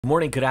Good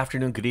morning, good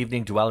afternoon, good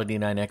evening,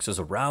 Duality9Xers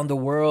around the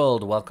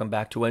world. Welcome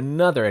back to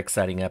another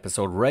exciting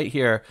episode right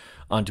here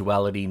on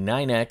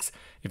Duality9X.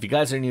 If you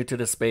guys are new to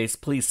the space,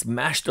 please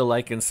smash the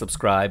like and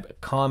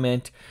subscribe,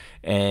 comment,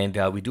 and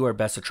we do our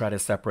best to try to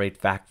separate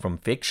fact from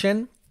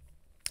fiction.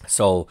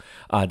 So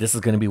this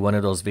is going to be one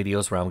of those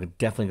videos where I'm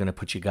definitely going to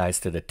put you guys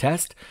to the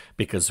test,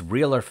 because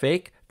real or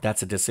fake,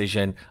 that's a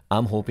decision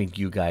I'm hoping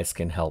you guys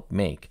can help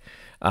make.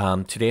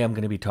 Today I'm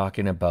going to be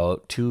talking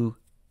about two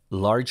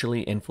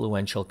largely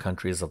influential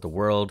countries of the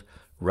world,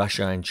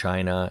 Russia and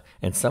China,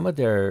 and some of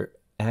their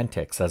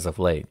antics as of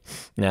late.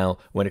 Now,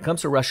 when it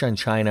comes to Russia and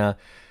China,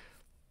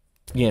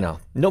 no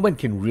one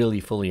can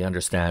really fully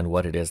understand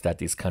what it is that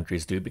these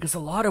countries do, because a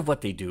lot of what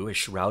they do is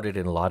shrouded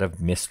in a lot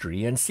of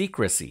mystery and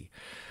secrecy.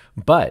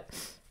 But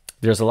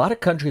there's a lot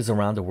of countries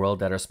around the world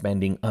that are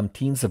spending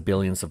umpteens of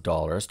billions of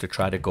dollars to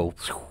try to go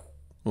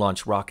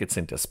launch rockets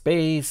into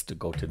space, to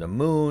go to the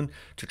moon,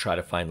 to try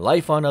to find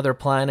life on other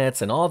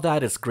planets, and all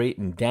that is great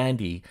and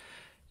dandy.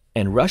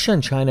 And Russia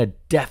and China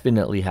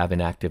definitely have an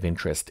active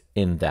interest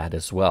in that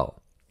as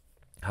well.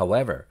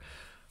 However,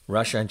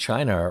 Russia and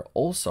China are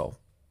also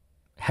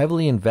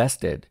heavily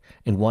invested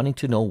in wanting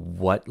to know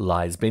what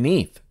lies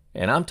beneath.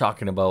 And I'm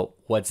talking about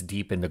what's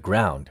deep in the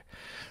ground.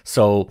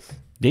 So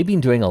they've been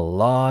doing a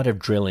lot of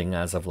drilling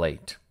as of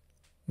late.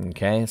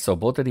 Okay, so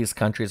both of these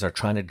countries are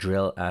trying to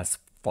drill as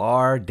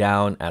far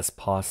down as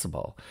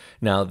possible.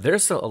 Now,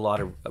 there's a lot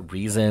of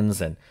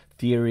reasons and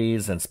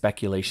theories and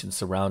speculation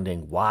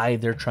surrounding why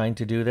they're trying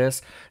to do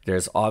this.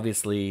 There's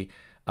obviously,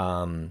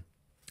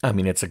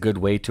 it's a good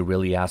way to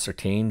really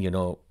ascertain,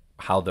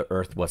 how the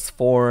earth was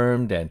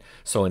formed. And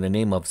so in the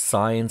name of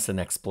science and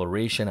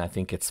exploration, I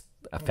think it's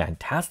a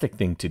fantastic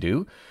thing to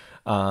do.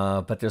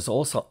 But there's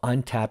also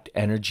untapped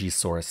energy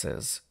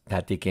sources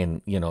that they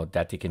can,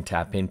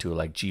 tap into,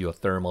 like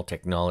geothermal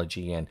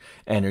technology and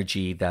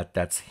energy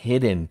that's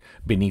hidden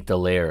beneath the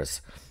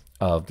layers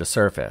of the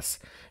surface.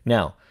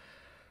 Now,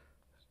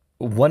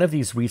 one of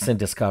these recent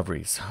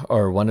discoveries,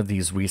 or one of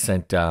these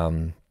recent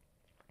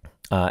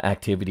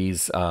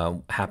activities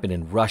happened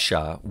in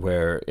Russia,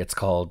 where it's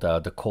called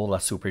the Kola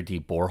Super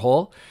Deep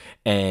Borehole,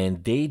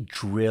 and they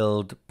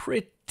drilled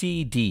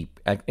pretty deep.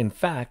 In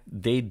fact,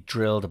 they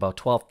drilled about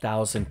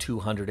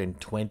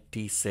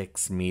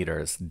 12,226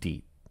 meters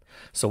deep.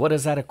 So what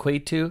does that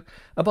equate to?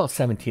 About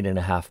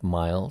 17.5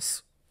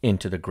 miles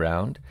into the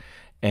ground.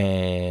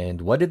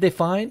 And what did they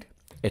find?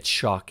 It's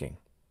shocking.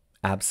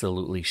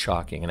 Absolutely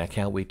shocking. And I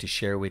can't wait to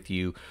share with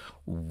you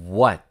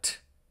what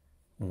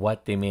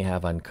they may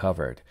have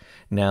uncovered.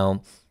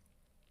 Now,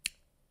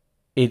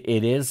 it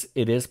is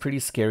pretty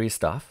scary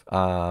stuff.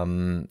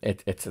 I'm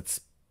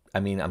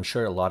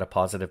sure a lot of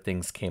positive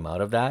things came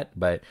out of that,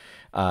 but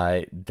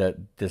to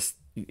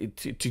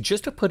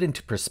put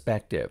into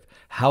perspective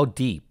how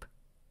deep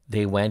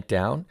they went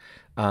down,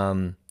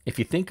 if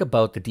you think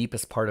about the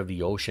deepest part of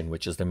the ocean,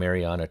 which is the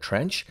Mariana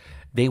Trench,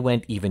 they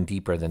went even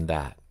deeper than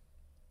that.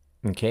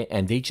 Okay,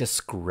 and they just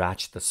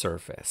scratched the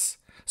surface.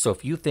 So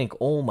if you think,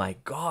 oh my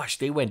gosh,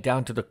 they went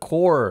down to the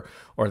core,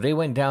 or they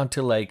went down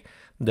to like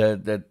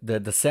the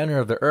center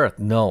of the earth,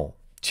 no.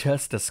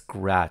 Just a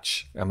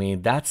scratch.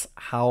 That's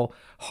how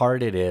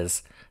hard it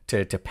is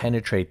to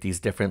penetrate these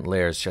different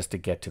layers just to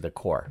get to the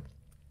core.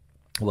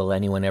 Will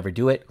anyone ever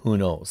do it? Who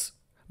knows?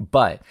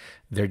 But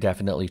they're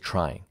definitely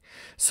trying.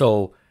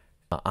 So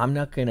I'm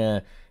not going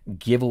to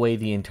give away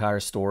the entire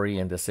story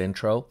in this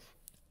intro.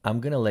 I'm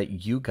going to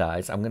let you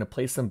guys, I'm going to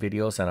play some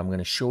videos and I'm going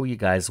to show you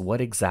guys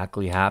what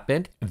exactly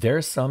happened. There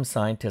are some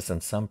scientists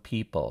and some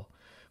people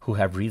who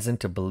have reason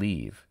to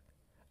believe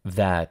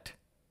that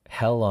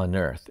hell on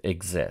earth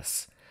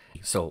exists.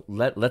 So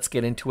let's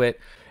get into it,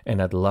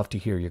 and I'd love to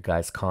hear your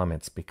guys'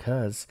 comments,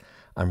 because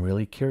I'm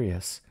really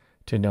curious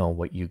to know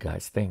what you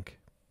guys think.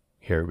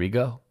 Here we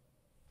go.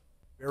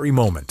 Very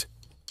moment.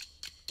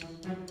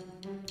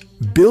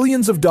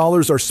 Billions of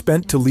dollars are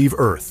spent to leave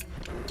Earth.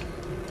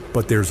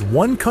 But there's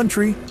one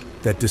country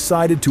that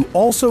decided to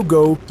also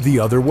go the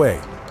other way.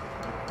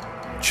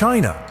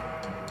 China.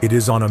 It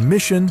is on a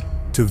mission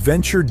to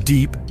venture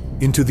deep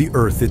into the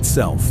Earth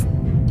itself.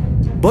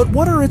 But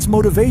what are its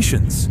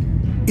motivations?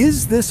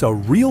 Is this a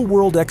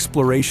real-world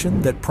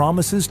exploration that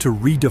promises to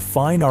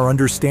redefine our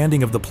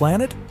understanding of the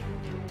planet?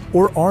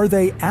 Or are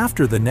they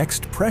after the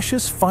next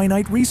precious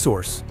finite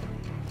resource?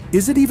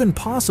 Is it even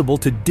possible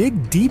to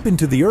dig deep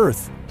into the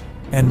Earth?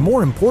 And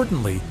more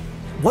importantly,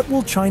 what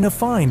will China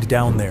find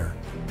down there?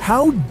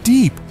 How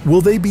deep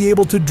will they be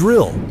able to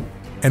drill?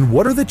 And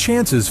what are the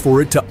chances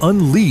for it to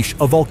unleash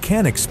a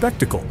volcanic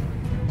spectacle?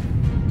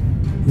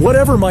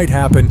 Whatever might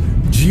happen,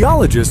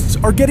 geologists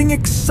are getting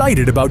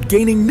excited about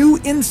gaining new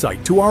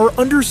insight to our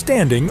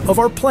understanding of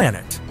our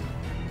planet.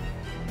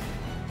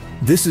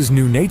 This is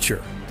New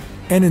Nature,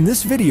 and in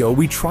this video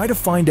we try to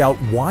find out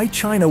why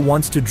China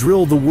wants to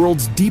drill the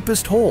world's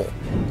deepest hole,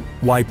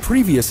 why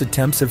previous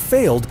attempts have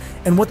failed,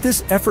 and what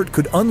this effort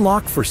could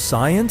unlock for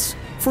science,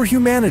 for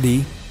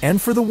humanity,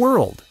 and for the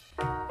world.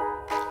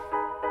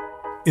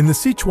 In the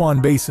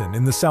Sichuan Basin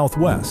in the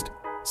southwest,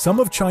 some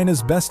of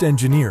China's best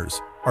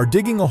engineers are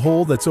digging a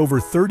hole that's over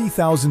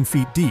 30,000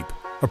 feet deep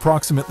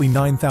approximately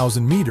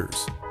 9,000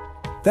 meters.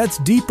 That's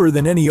deeper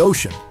than any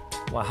ocean.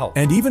 Wow.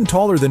 And even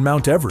taller than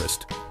Mount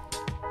Everest.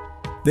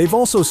 They've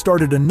also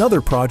started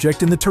another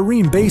project in the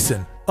Tarim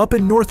Basin, up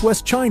in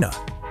northwest China.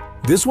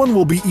 This one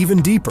will be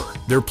even deeper.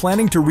 They're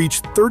planning to reach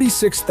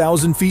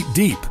 36,000 feet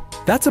deep.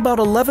 That's about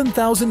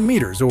 11,000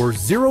 meters, or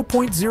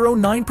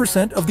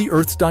 0.09% of the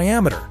Earth's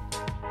diameter.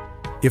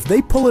 If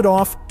they pull it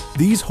off,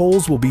 these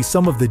holes will be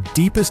some of the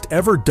deepest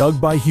ever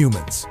dug by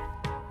humans.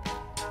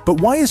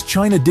 But why is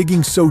China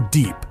digging so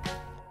deep?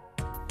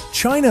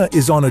 China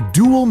is on a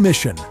dual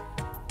mission.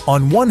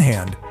 On one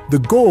hand, the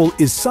goal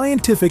is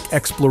scientific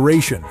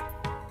exploration.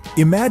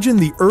 Imagine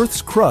the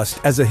Earth's crust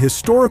as a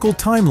historical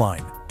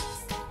timeline.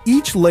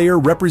 Each layer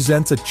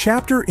represents a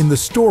chapter in the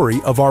story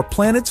of our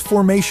planet's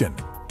formation.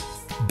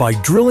 By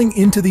drilling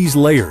into these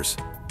layers,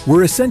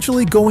 we're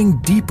essentially going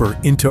deeper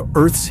into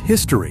Earth's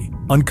history,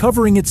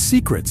 uncovering its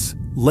secrets,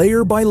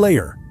 layer by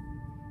layer.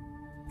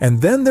 And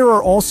then there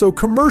are also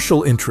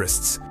commercial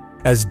interests,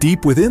 as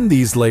deep within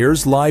these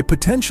layers lie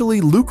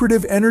potentially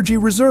lucrative energy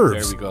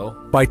reserves. There we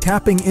go. By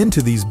tapping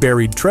into these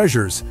buried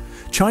treasures,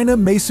 China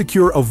may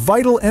secure a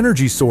vital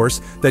energy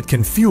source that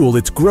can fuel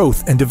its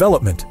growth and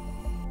development.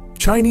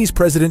 Chinese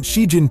President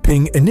Xi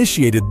Jinping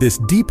initiated this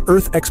deep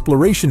Earth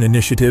exploration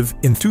initiative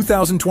in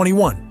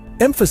 2021,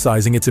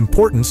 emphasizing its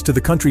importance to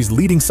the country's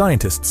leading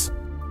scientists.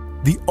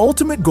 The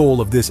ultimate goal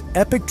of this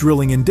epic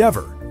drilling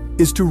endeavor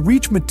is to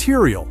reach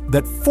material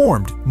that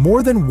formed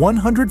more than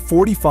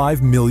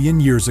 145 million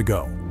years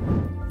ago.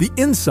 The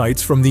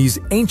insights from these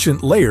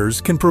ancient layers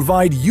can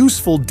provide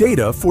useful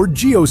data for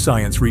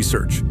geoscience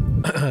research.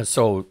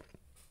 So,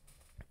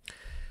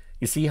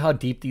 you see how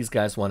deep these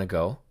guys want to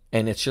go?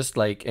 And it's just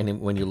like,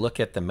 and when you look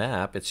at the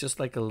map, it's just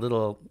like a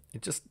little,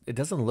 it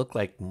doesn't look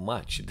like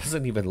much. It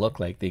doesn't even look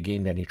like they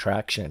gained any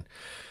traction.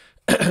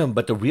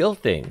 But the real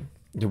thing,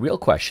 the real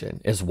question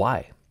is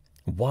why?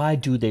 Why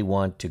do they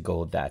want to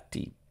go that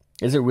deep?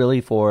 Is it really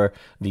for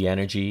the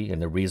energy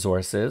and the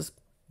resources?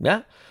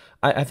 Yeah,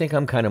 I think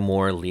I'm kind of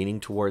more leaning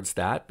towards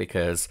that,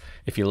 because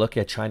if you look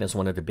at China as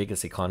one of the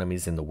biggest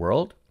economies in the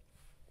world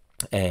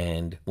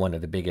and one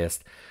of the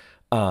biggest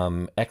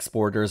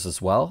exporters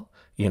as well,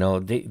 you know,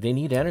 they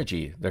need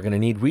energy. They're going to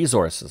need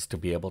resources to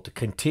be able to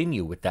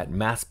continue with that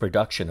mass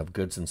production of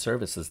goods and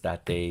services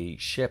that they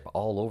ship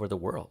all over the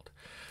world.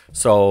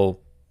 So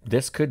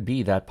this could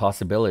be that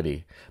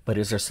possibility. But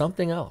is there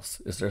something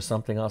else? Is there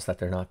something else that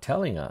they're not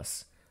telling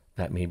us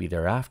that maybe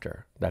they're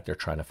after, that they're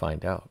trying to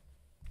find out?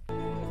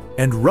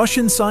 And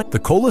Russian science, the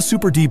Kola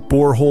Super Deep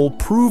borehole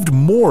proved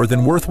more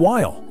than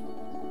worthwhile.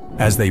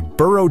 As they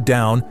burrowed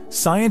down,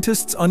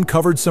 scientists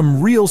uncovered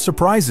some real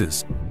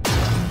surprises.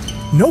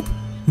 Nope,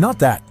 not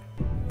that.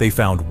 They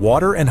found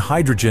water and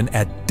hydrogen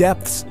at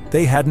depths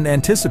they hadn't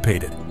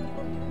anticipated.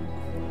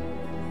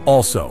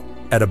 Also,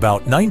 at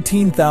about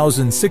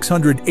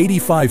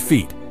 19,685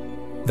 feet,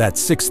 that's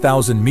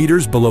 6,000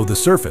 meters below the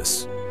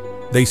surface,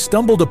 they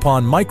stumbled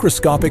upon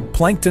microscopic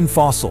plankton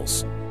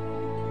fossils.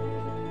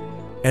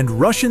 And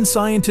Russian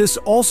scientists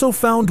also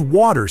found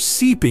water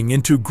seeping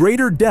into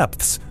greater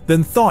depths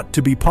than thought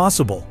to be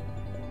possible.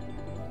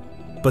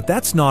 But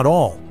that's not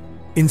all.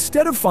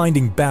 Instead of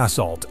finding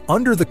basalt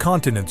under the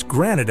continent's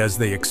granite as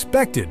they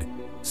expected,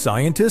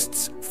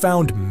 scientists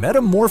found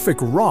metamorphic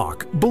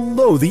rock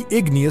below the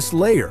igneous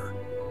layer.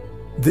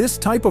 This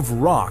type of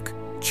rock,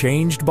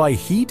 changed by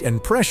heat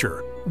and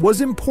pressure,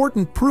 was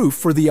important proof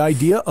for the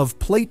idea of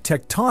plate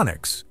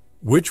tectonics,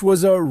 which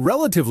was a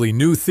relatively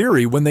new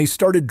theory when they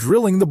started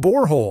drilling the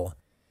borehole.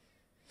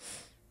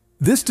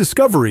 This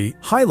discovery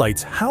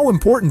highlights how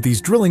important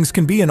these drillings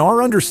can be in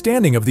our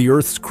understanding of the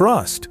Earth's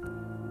crust.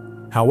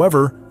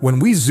 However, when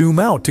we zoom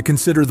out to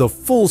consider the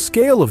full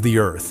scale of the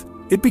Earth,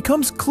 it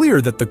becomes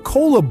clear that the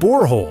Kola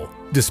borehole,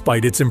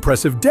 despite its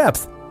impressive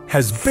depth,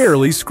 has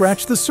barely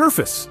scratched the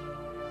surface.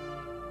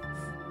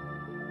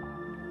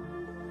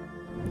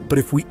 But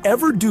if we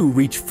ever do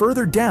reach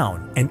further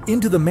down and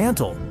into the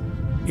mantle,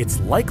 it's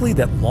likely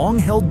that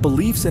long-held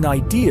beliefs and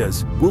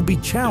ideas will be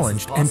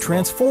challenged and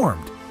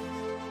transformed.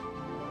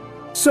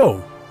 So,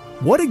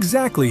 what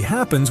exactly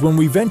happens when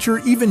we venture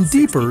even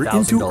deeper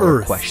into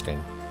Earth?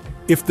 Question.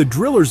 If the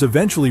drillers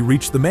eventually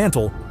reach the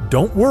mantle,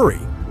 don't worry.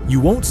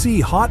 You won't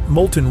see hot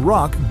molten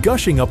rock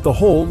gushing up the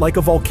hole like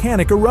a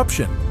volcanic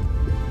eruption.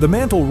 The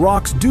mantle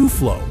rocks do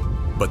flow,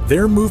 but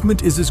their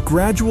movement is as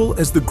gradual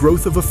as the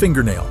growth of a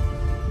fingernail.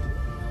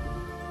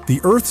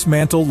 The Earth's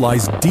mantle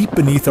lies deep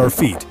beneath our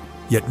feet,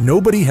 yet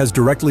nobody has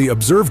directly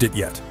observed it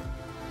yet.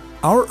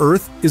 Our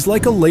Earth is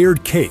like a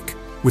layered cake,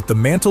 with the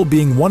mantle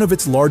being one of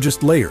its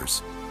largest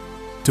layers.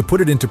 To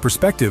put it into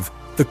perspective,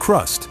 the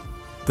crust,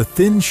 the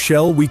thin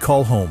shell we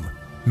call home,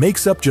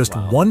 makes up just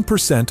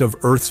 1% of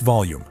Earth's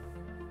volume.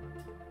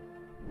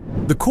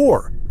 The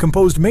core,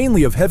 composed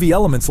mainly of heavy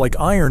elements like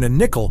iron and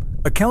nickel,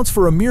 accounts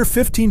for a mere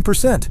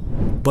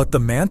 15%. But the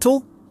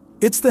mantle?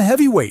 It's the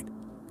heavyweight,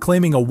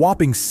 claiming a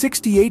whopping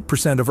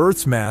 68% of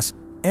Earth's mass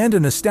and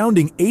an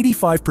astounding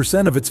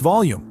 85% of its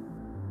volume.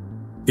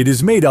 It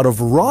is made out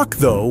of rock,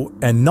 though,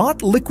 and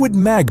not liquid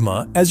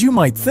magma, as you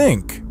might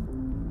think.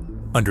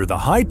 Under the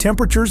high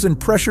temperatures and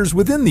pressures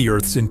within the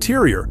Earth's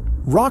interior,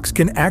 rocks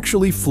can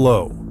actually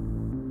flow.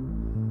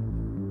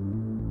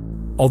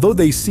 Although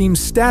they seem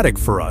static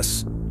for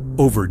us,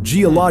 over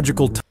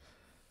geological time.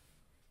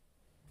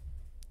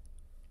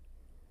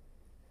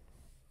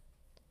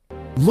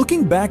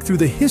 Looking back through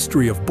the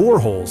history of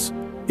boreholes,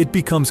 it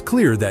becomes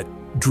clear that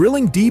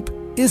drilling deep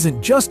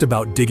isn't just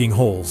about digging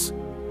holes.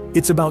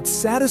 It's about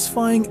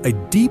satisfying a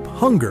deep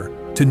hunger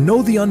to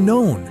know the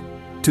unknown,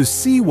 to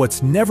see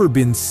what's never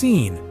been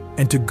seen,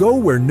 and to go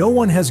where no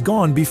one has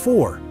gone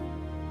before.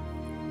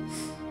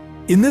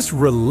 In this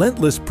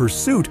relentless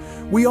pursuit,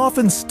 we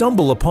often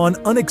stumble upon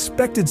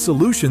unexpected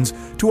solutions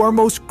to our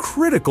most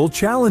critical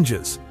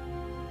challenges.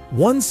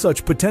 One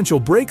such potential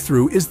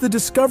breakthrough is the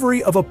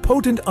discovery of a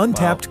potent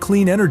untapped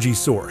clean energy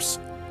source.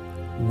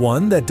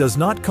 One that does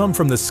not come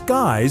from the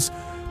skies,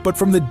 but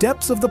from the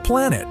depths of the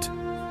planet: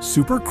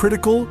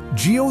 supercritical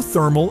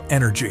geothermal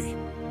energy.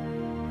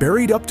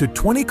 Buried up to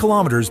 20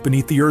 kilometers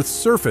beneath the Earth's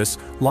surface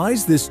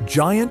lies this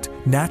giant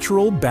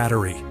natural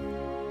battery.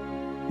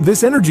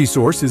 This energy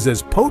source is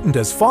as potent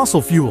as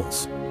fossil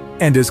fuels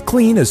and as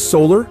clean as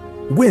solar,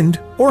 wind,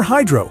 or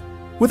hydro,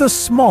 with a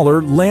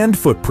smaller land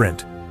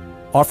footprint,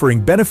 offering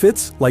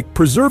benefits like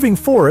preserving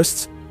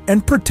forests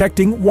and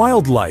protecting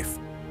wildlife.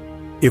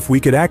 If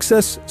we could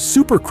access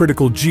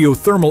supercritical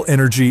geothermal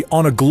energy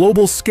on a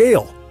global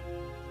scale,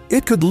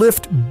 it could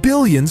lift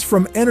billions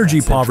from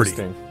energy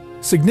poverty,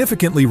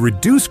 significantly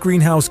reduce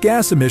greenhouse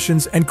gas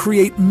emissions, and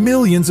create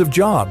millions of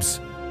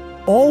jobs.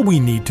 All we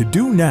need to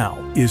do now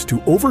is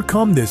to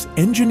overcome this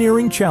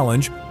engineering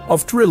challenge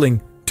of drilling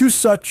to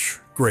such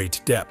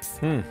great depth.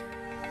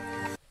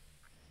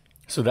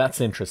 So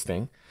that's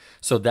interesting.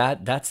 So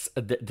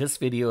this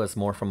video is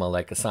more from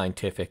a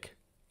scientific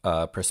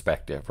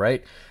perspective,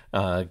 right?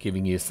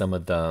 Giving you some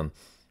of the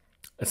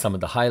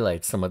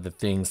highlights, some of the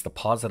things, the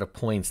positive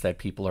points that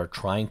people are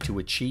trying to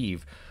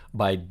achieve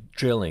by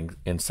drilling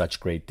in such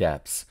great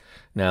depths.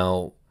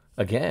 Now,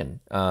 again,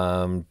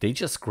 they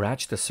just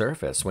scratched the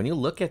surface. When you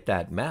look at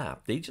that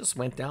map, they just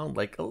went down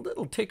like a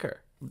little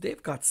ticker.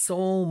 They've got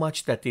so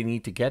much that they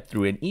need to get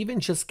through. And even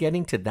just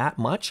getting to that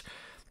much,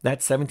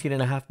 that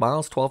 17.5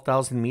 miles,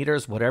 12,000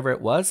 meters, whatever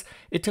it was,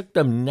 it took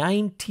them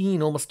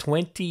 19, almost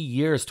 20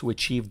 years to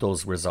achieve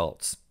those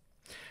results.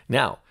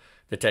 Now,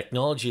 the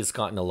technology has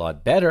gotten a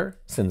lot better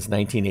since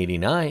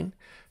 1989.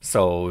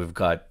 So we've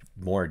got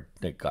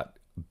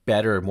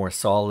better, more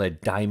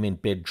solid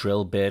diamond bit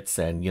drill bits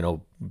and,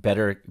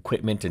 better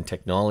equipment and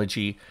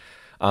technology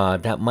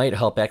that might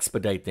help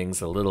expedite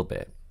things a little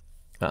bit.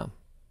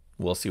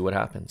 We'll see what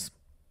happens.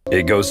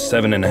 It goes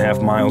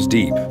 7.5 miles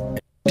deep.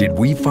 Did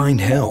we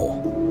find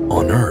hell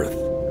on Earth?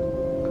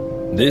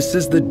 This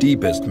is the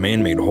deepest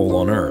man-made hole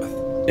on Earth.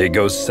 It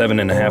goes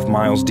 7.5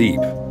 miles deep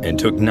and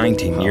took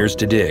 19 years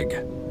to dig.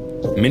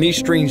 Many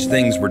strange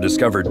things were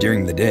discovered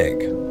during the dig,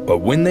 but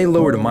when they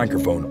lowered a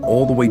microphone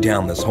all the way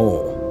down this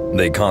hole,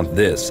 they caught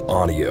this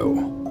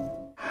audio.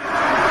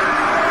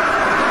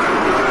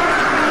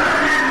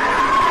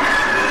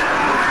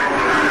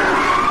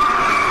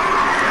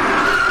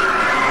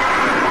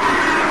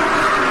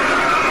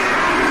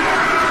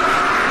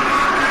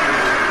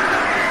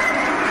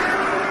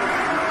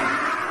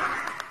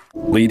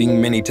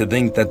 Leading many to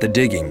think that the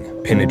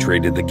digging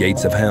penetrated the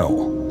gates of hell,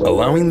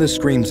 allowing the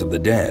screams of the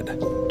dead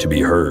to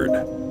be heard.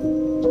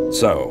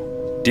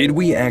 So, did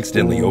we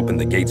accidentally open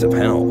the gates of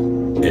hell?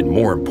 And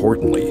more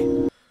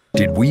importantly,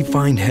 did we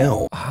find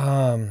hell?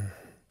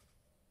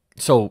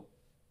 So,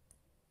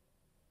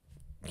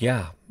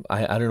 yeah,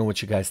 I don't know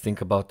what you guys think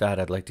about that.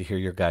 I'd like to hear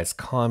your guys'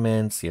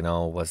 comments.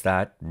 Was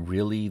that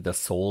really the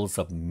souls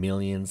of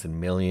millions and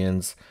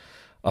millions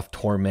of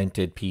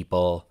tormented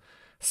people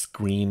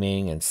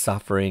screaming and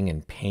suffering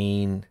and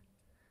pain?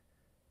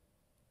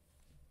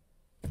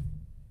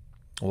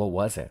 What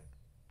was it?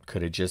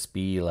 Could it just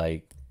be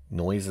like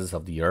noises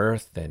of the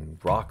earth and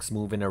rocks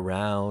moving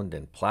around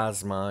and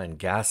plasma and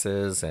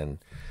gases? And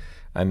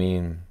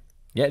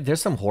yeah,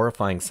 there's some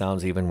horrifying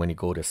sounds even when you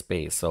go to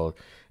space. So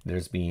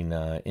there's been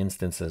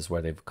instances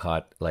where they've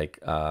caught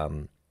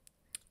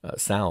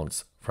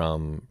sounds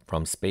from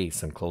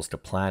space and close to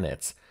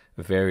planets,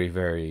 very,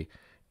 very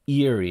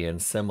eerie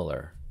and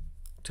similar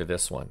to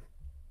this one.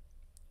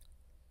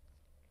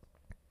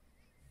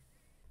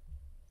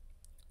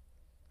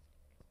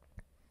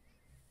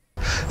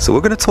 So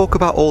we're going to talk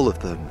about all of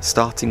them,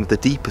 starting with the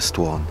deepest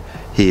one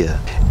here.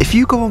 If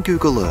you go on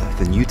Google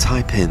Earth and you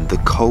type in the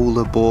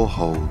Kohler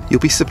borehole, you'll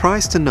be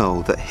surprised to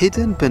know that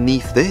hidden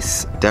beneath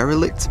this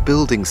derelict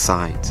building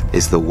site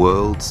is the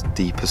world's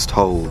deepest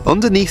hole.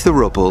 Underneath the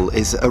rubble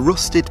is a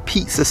rusted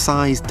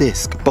pizza-sized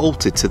disc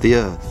bolted to the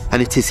earth,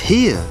 and it is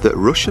here that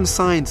Russian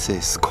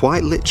scientists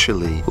quite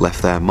literally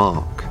left their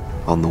mark.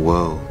 on the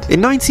world.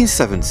 In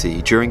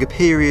 1970, during a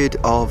period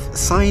of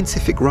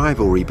scientific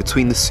rivalry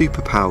between the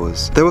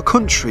superpowers, there were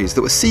countries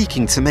that were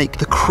seeking to make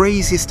the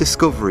craziest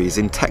discoveries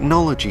in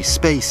technology,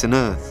 space and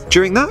Earth.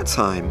 During that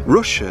time,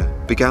 Russia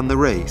began the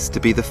race to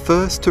be the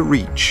first to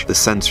reach the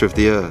centre of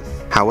the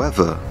Earth.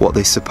 However, what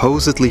they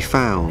supposedly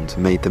found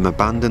made them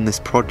abandon this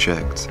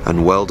project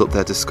and weld up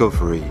their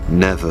discovery,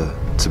 never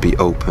to be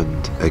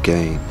opened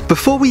again.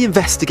 Before we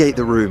investigate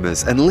the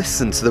rumours and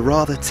listen to the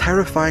rather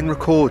terrifying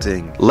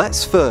recording,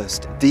 let's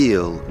first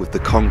deal with the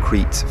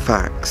concrete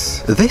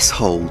facts. This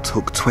hole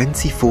took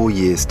 24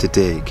 years to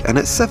dig, and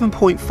at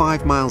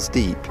 7.5 miles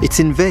deep, it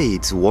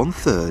invades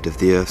 1/3 of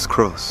the Earth's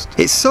crust.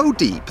 It's so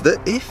deep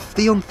that if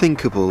the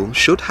unthinkable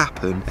should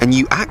happen and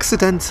you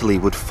accidentally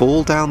would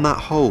fall down that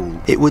hole,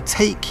 it would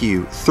take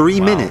you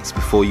 3 minutes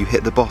before you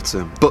hit the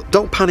bottom. But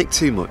don't panic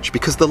too much,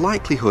 because the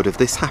likelihood of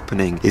this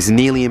happening is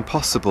nearly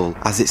impossible,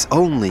 as it's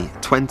only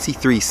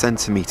 23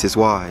 centimeters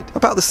wide,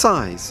 about the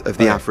size of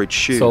the average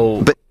shoe.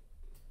 So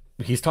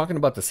he's talking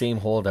about the same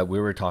hole that we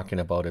were talking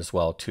about as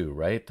well too,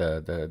 right?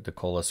 The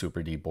Kola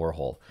super deep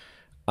borehole.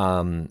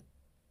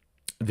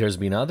 There's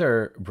been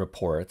other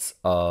reports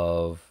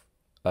of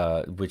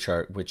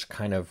which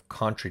kind of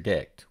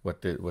contradict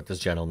what this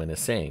gentleman is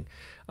saying.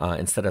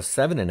 Instead of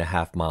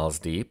 7.5 miles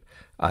deep,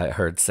 I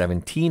heard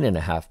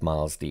 17.5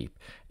 miles deep,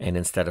 and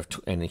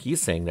and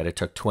he's saying that it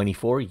took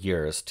 24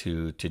 years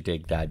to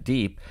dig that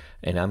deep,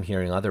 and I'm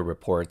hearing other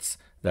reports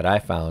that I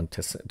found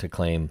to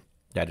claim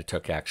that it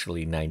took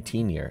actually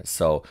 19 years.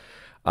 So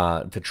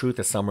the truth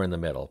is somewhere in the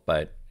middle.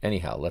 But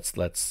anyhow,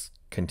 let's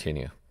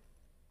continue.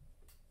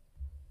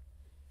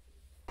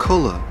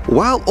 Colour.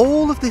 While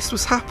all of this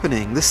was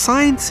happening, the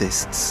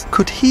scientists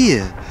could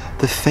hear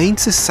the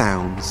faintest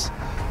sounds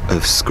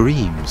of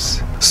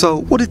screams. So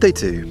what did they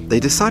do? They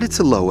decided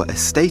to lower a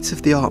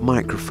state-of-the-art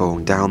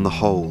microphone down the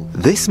hole.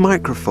 This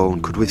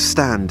microphone could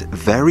withstand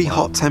very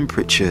hot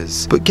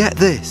temperatures, but get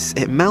this,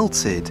 it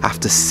melted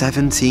after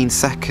 17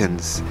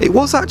 seconds. It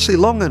was actually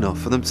long enough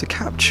for them to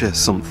capture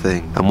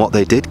something, and what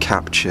they did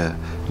capture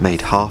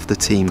made half the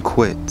team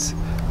quit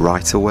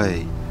right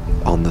away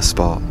on the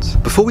spot.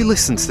 Before we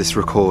listen to this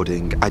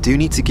recording, I do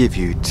need to give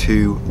you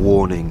 2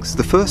 warnings.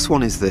 The first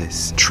one is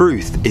this: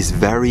 truth is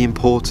very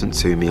important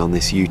to me on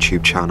this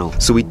YouTube channel,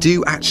 so we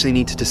do actually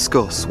need to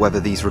discuss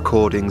whether these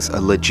recordings are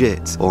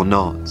legit or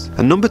not.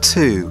 And number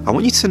 2, I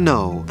want you to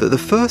know that the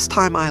first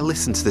time I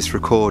listened to this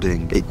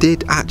recording, it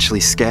did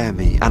actually scare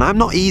me, and I'm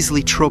not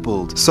easily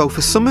troubled. So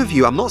for some of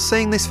you, I'm not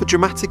saying this for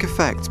dramatic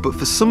effect, but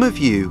for some of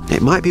you,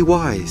 it might be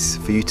wise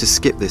for you to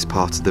skip this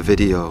part of the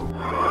video.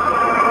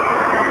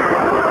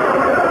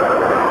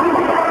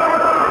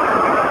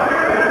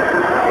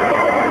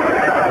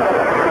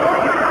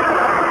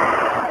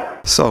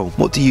 So,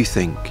 what do you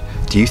think?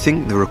 Do you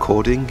think the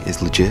recording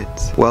is legit?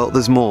 Well,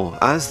 there's more.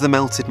 As the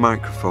melted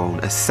microphone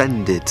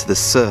ascended to the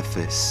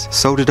surface,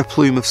 so did a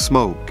plume of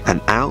smoke,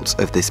 and out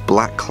of this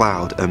black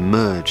cloud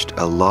emerged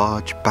a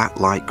large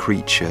bat-like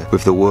creature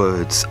with the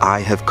words, "I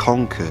have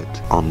conquered,"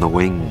 on the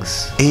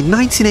wings. In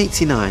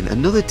 1989,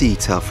 another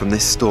detail from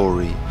this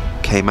story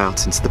came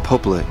out into the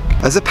public,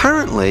 as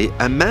apparently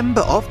a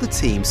member of the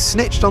team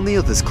snitched on the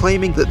others,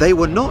 claiming that they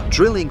were not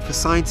drilling for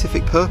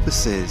scientific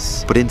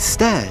purposes, but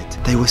instead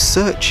they were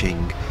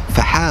searching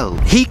for hell.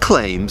 He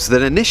claims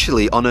that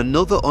initially on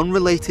another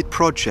unrelated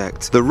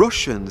project, the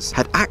Russians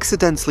had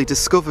accidentally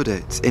discovered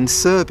it in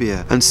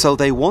Serbia, and so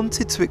they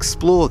wanted to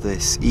explore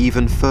this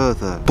even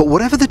further. But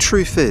whatever the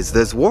truth is,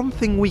 there's one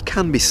thing we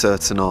can be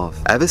certain of.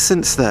 Ever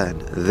since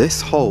then,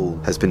 this hole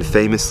has been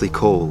famously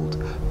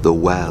called the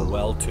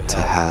well to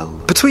hell.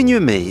 Between you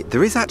and me,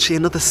 there is actually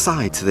another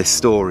side to this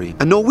story.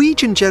 A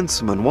Norwegian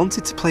gentleman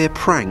wanted to play a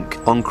prank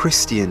on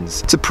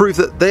Christians to prove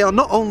that they are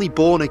not only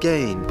born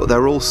again, but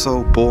they're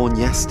also born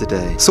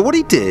yesterday. So what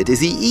he did is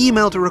he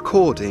emailed a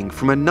recording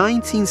from a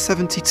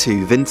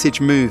 1972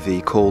 vintage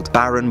movie called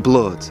Barren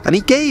Blood, and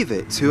he gave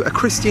it to a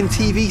Christian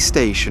TV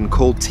station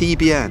called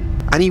TBN,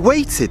 and he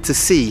waited to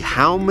see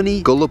how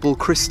many gullible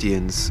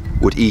Christians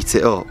would eat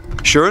it up.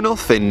 Sure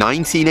enough, in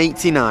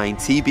 1989,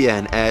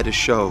 TBN aired a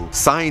show,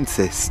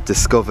 Scientists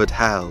Discovered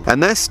Hell,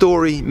 and their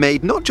story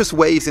made not just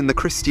waves in the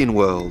Christian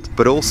world,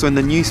 but also in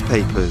the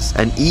newspapers,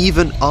 and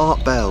even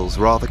Art Bell's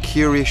rather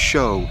curious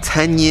show,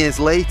 10 years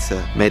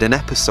later, made an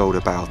episode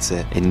about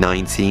it in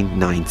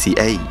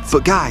 1998.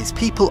 But guys,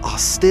 people are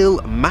still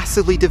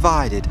massively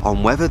divided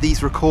on whether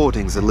these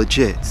recordings are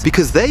legit,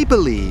 because they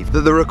believe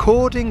that the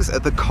recordings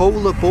at the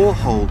Kola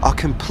borehole are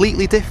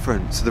completely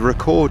different to the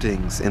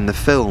recordings in the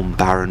film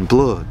Barren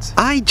Blood.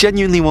 I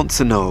genuinely want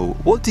to know,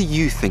 what do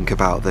you think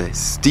about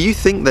this? Do you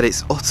think that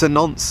it's utter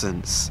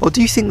nonsense? Or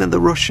do you think that the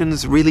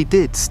Russians really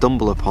did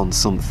stumble upon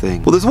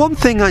something? Well, there's one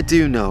thing I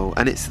do know,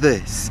 and it's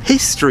this.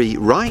 History,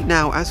 right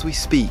now as we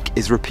speak,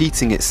 is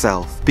repeating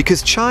itself,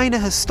 because China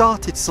has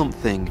started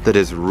something that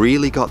has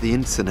really got the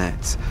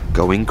internet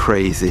going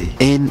crazy.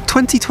 In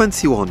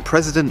 2021,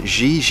 President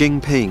Xi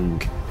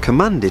Jinping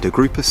commanded a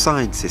group of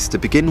scientists to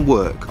begin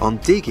work on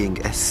digging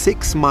a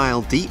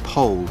 6-mile deep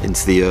hole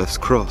into the Earth's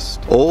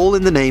crust, all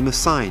in the name of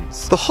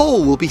science. The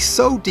hole will be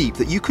so deep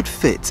that you could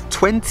fit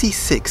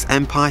 26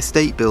 Empire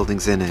State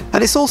Buildings in it.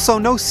 And it's also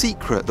no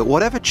secret that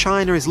whatever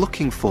China is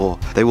looking for,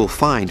 they will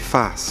find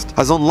fast.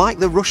 As unlike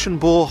the Russian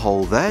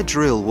borehole, their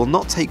drill will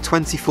not take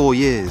 24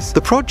 years.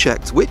 The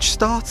project, which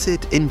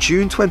started in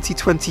June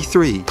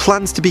 2023,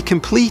 plans to be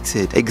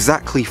completed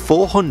exactly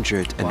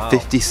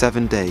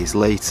 457 days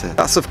later.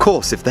 That's of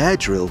course if their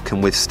drill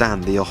can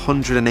withstand the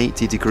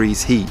 180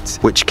 degrees heat,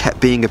 which kept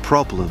being a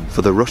problem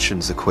for the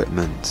Russians'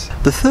 equipment.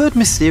 The third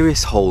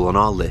mysterious hole on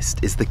our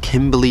list is the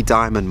Kimberley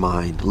Diamond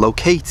Mine,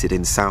 located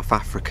in South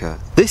Africa.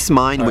 This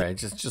mine... Alright,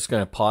 just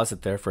going to pause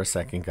it there for a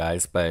second,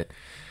 guys, but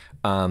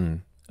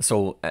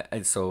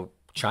so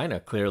China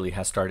clearly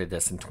has started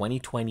this in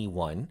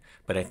 2021,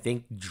 but I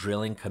think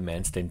drilling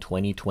commenced in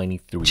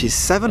 2023. Which is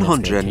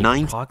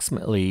 709...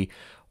 approximately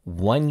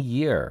 1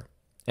 year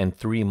and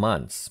 3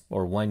 months,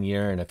 or 1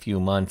 year and a few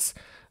months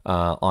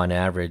on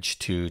average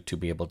to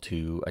be able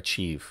to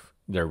achieve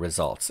their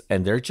results.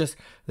 And they're just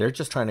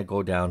trying to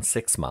go down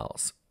 6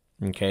 miles.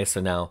 Okay,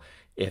 so now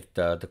if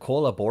the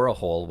Kola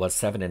borehole was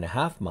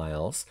 7.5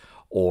 miles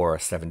or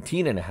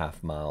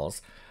 17.5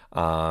 miles,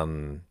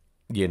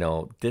 you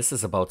know, this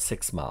is about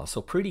 6 miles,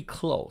 so pretty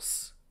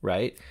close,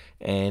 right?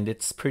 And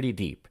it's pretty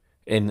deep,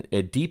 and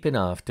deep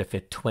enough to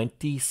fit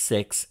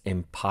 26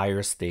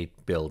 Empire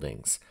State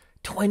Buildings.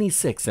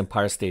 26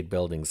 Empire State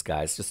Buildings,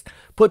 guys. Just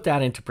put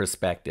that into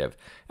perspective.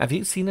 Have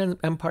you seen an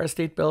Empire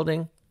State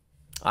Building?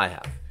 I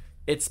have.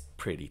 It's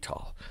pretty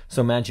tall.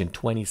 So imagine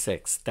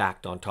 26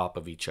 stacked on top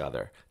of each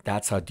other.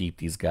 That's how deep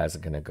these guys are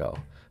going to go.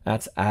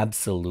 That's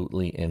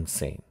absolutely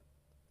insane.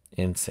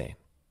 Insane.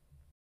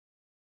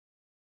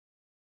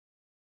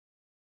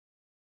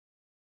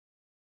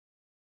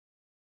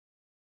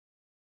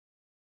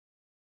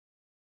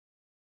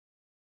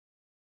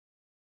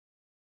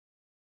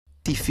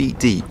 Feet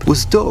deep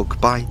was dug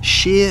by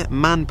sheer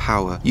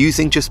manpower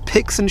using just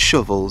picks and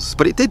shovels,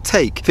 but it did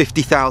take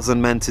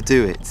 50,000 men to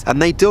do it, and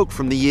they dug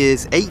from the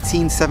years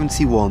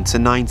 1871 to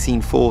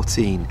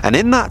 1914, and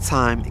in that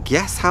time,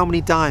 guess how many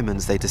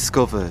diamonds they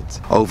discovered?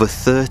 Over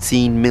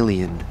 13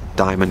 million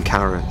diamond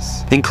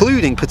carats,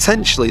 including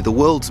potentially the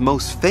world's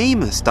most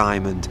famous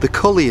diamond, the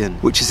Cullinan,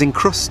 which is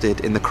encrusted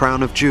in the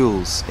crown of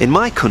jewels in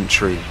my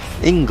country,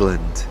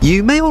 England.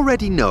 You may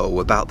already know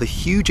about the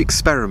huge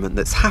experiment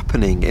that's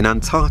happening in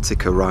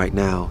Antarctica right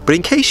now, but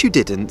in case you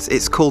didn't,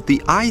 it's called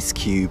the ice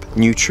cube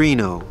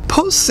neutrino.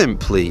 Put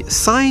simply,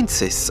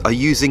 scientists are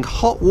using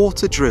hot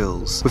water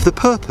drills with the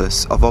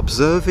purpose of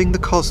observing the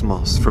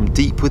cosmos from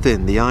deep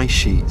within the ice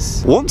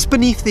sheets. Once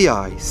beneath the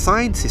ice,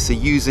 scientists are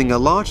using a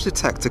large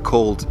detector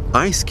called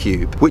ice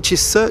cube, which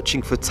is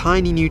searching for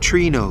tiny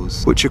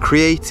neutrinos, which are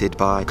created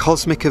by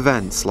cosmic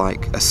events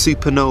like a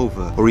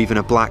supernova or even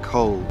a black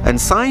hole. And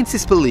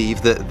scientists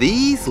believe that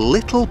these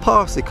little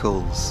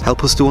particles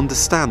help us to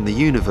understand the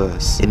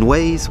universe in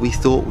ways we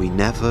thought we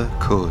never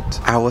could.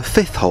 Our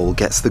fifth hole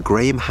gets the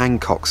Graham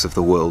Hancocks of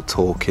the world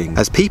talking,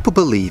 as people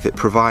believe it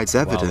provides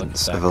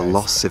evidence of a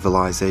lost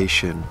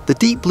civilization. The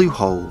Deep Blue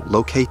Hole,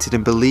 located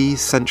in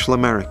Belize, Central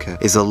America,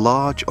 is a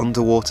large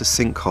underwater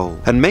sinkhole,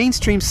 and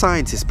mainstream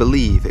scientists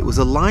believe it was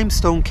a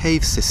limestone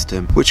cave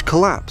system which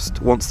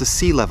collapsed once the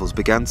sea levels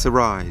began to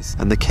rise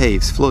and the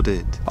caves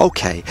flooded.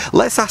 Okay,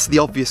 let's ask the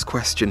obvious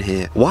question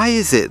here. Why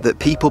is it that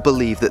people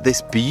believe that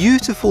this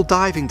beautiful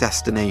diving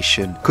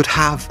destination could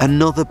have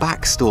another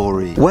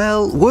backstory?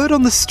 Well, word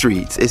on the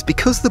street is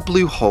because the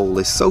blue hole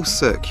is so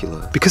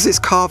circular, because it's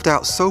carved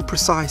out so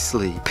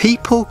precisely,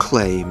 people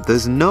claim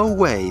there's no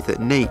way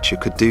that nature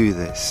could do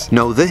this.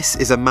 No, this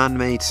is a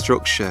man-made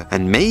structure,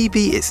 and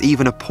maybe it's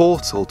even a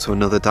portal to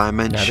another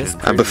dimension.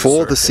 And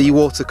before the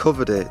seawater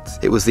covered it,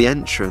 it was the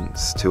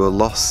entrance to a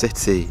lost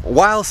city.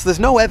 Whilst there's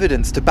no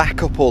evidence to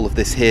back up all of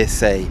this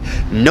hearsay,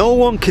 no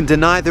one can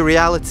deny the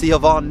reality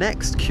of our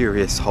next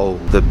curious hole,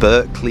 the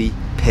Berkeley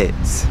Pit.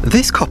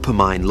 This copper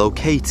mine,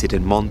 located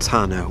in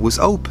Montana, was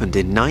opened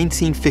in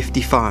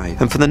 1955,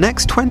 and for the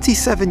next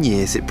 27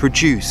 years it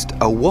produced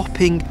a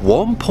whopping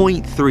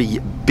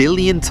 1.3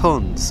 billion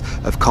tons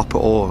of copper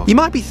ore. You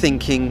might be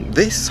thinking,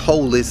 this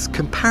hole is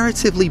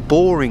comparatively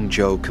boring,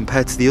 Joe,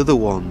 compared to the other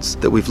ones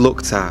that we've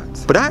looked at.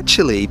 But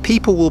actually,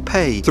 people will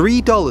pay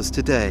 $3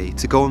 today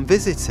to go and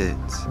visit it.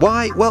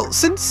 Why? Well,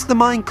 since the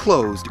mine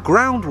closed,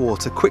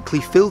 groundwater quickly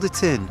filled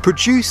it in,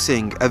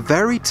 producing a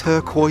very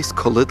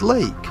turquoise-coloured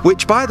lake,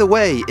 which by the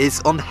way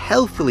is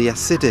unhealthily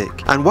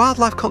acidic, and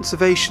wildlife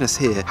conservationists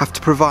here have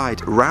to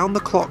provide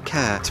round-the-clock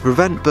care to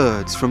prevent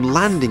birds from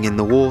landing in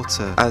the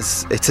water,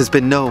 as it has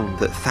been known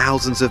that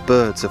thousands of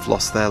birds have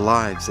lost their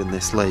lives in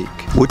this lake.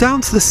 We're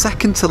down to the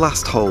second to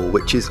last hole,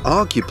 which is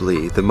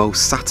arguably the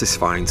most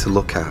satisfying to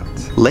look at.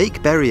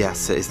 Lake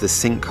Berryessa is the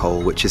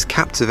sinkhole which has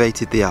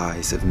captivated the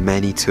eyes of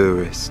many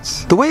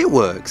tourists. The way it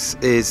works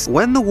is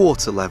when the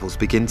water levels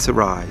begin to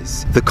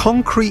rise, the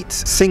concrete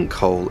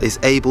sinkhole is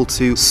able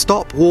to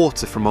stop water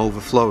water from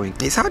overflowing,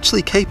 it's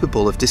actually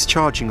capable of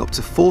discharging up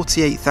to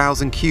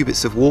 48,000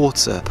 cubits of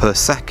water per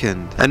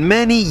second. And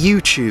many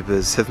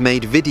YouTubers have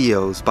made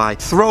videos by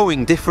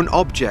throwing different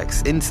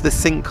objects into the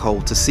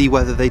sinkhole to see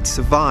whether they'd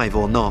survive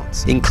or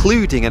not,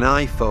 including an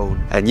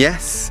iPhone. And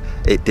yes,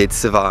 it did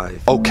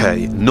survive.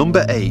 Okay,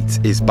 number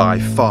 8 is by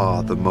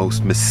far the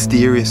most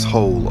mysterious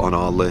hole on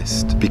our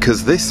list,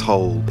 because this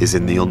hole is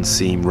in the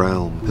unseen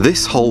realm.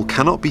 This hole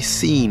cannot be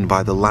seen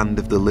by the land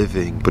of the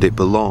living, but it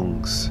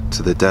belongs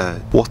to the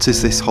dead. What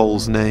is this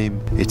hole's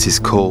name? It is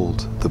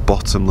called the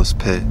bottomless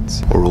pit,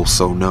 or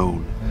also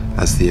known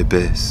as the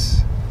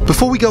abyss.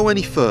 Before we go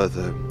any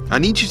further, I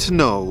need you to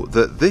know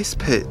that this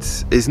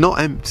pit is not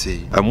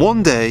empty, and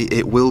one day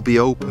it will be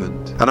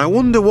opened. And I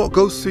wonder what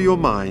goes through your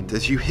mind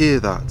as you hear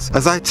that,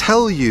 as I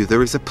tell you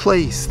there is a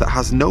place that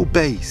has no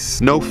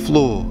base, no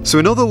floor. So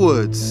in other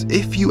words,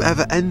 if you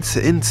ever enter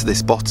into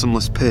this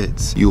bottomless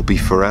pit, you'll be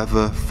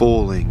forever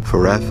falling,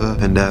 forever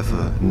and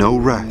ever. No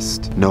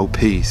rest, no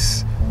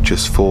peace,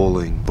 just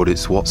falling. But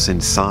it's what's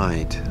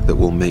inside that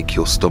will make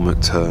your stomach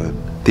turn.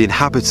 The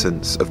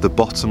inhabitants of the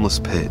bottomless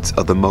pit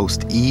are the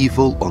most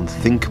evil,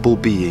 unthinkable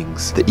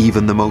beings that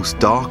even the most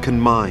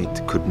darkened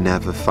mind could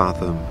never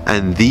fathom.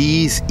 And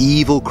these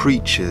evil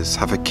creatures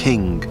have a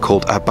king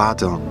called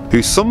Abaddon,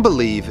 who some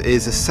believe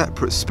is a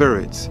separate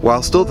spirit,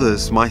 whilst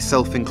others,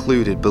 myself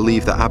included,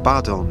 believe that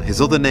Abaddon, his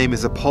other name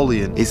is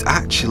Apollyon, is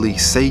actually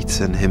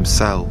Satan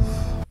himself.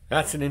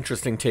 That's an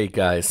interesting take,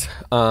 guys.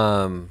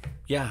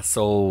 Yeah,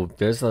 so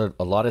there's a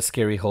lot of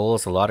scary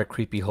holes, a lot of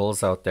creepy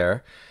holes out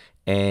there,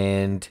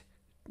 and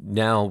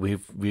now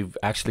we've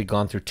actually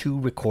gone through 2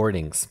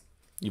 recordings.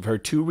 You've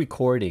heard 2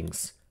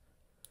 recordings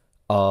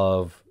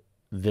of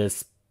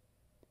this.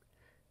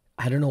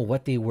 I don't know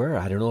what they were.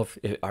 I don't know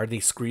if are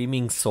they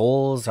screaming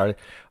souls? Are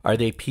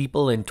they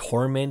people in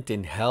torment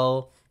in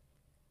hell?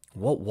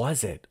 What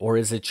was it? Or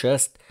is it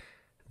just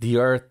the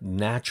earth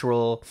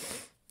natural,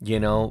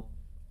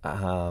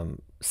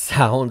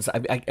 sounds?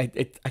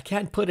 I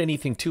can't put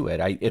anything to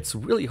it. It's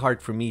really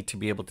hard for me to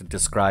be able to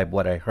describe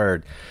what I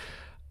heard.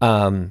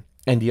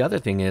 And the other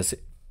thing is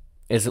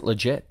it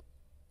legit?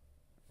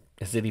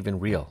 Is it even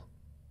real?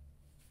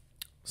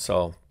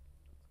 So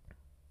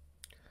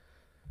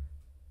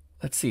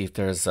let's see if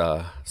there's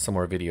some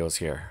more videos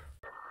here.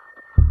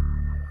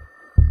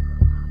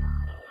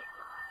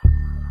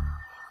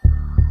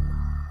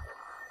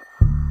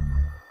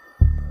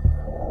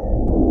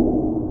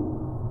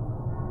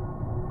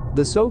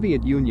 The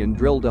Soviet Union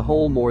drilled a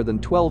hole more than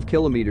 12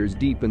 kilometers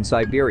deep in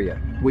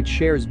Siberia, which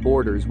shares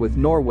borders with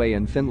Norway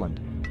and Finland.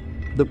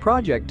 The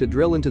project to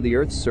drill into the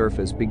Earth's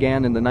surface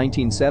began in the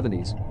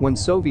 1970s, when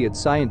Soviet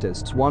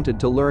scientists wanted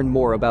to learn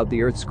more about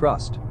the Earth's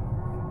crust.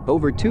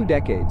 Over 2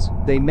 decades,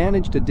 they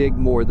managed to dig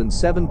more than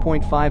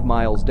 7.5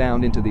 miles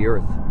down into the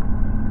Earth.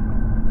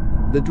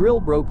 The drill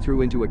broke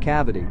through into a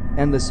cavity,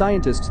 and the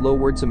scientists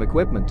lowered some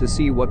equipment to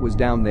see what was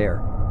down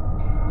there.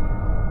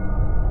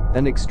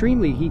 An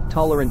extremely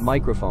heat-tolerant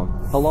microphone,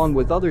 along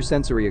with other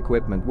sensory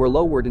equipment, were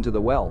lowered into the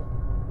well.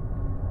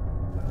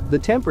 The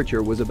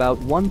temperature was about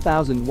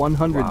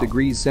 1,100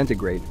 degrees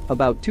centigrade,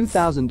 about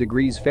 2,000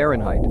 degrees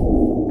Fahrenheit.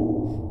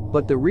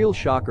 But the real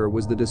shocker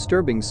was the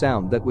disturbing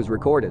sound that was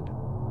recorded.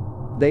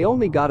 They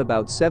only got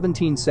about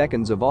 17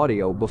 seconds of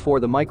audio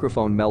before the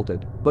microphone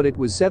melted, but it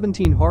was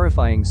 17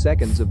 horrifying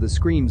seconds of the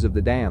screams of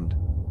the damned.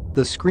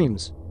 The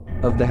screams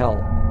of the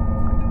hell.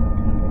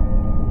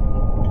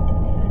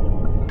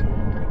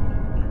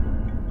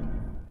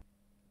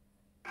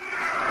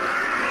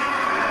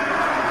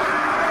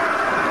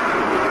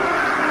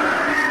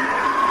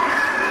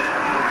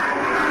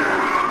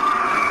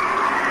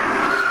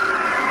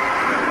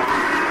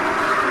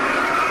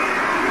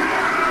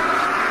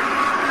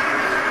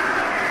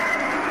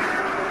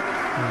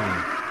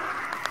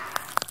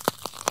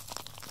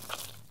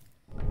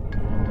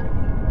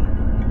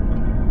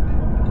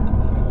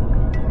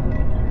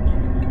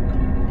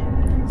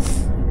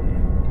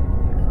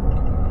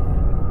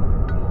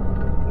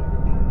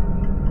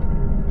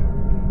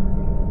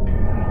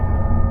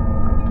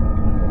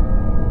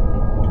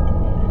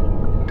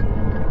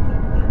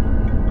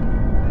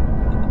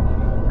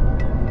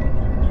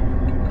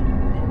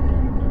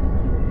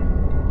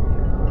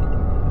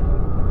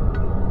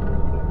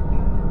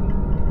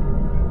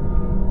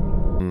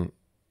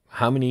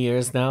 How many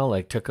years now?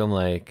 Like, took them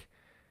like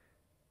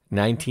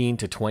 19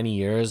 to 20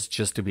 years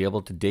just to be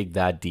able to dig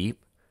that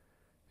deep.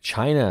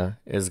 China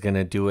is going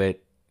to do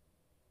it.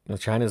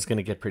 China's going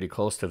to get pretty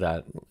close to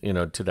that,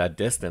 to that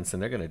distance,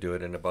 and they're going to do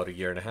it in about 1.5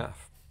 years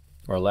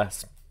or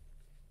less.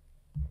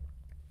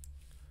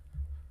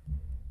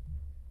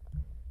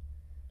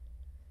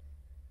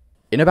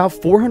 In about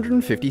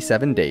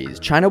 457 days,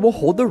 China will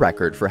hold the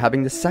record for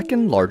having the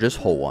second largest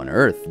hole on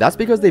Earth. That's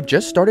because they've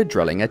just started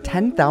drilling a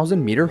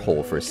 10,000-meter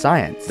hole for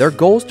science. Their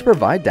goal is to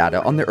provide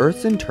data on the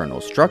Earth's internal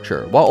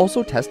structure, while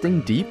also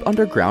testing deep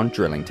underground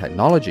drilling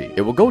technology.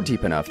 It will go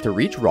deep enough to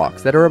reach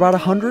rocks that are about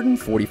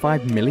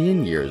 145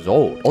 million years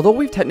old. Although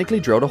we've technically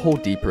drilled a hole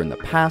deeper in the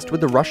past with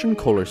the Russian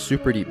Kola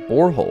super deep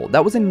borehole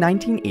that was in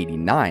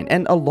 1989,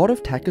 and a lot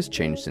of tech has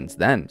changed since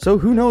then. So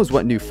who knows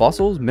what new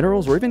fossils,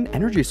 minerals, or even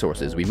energy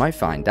sources we might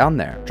find down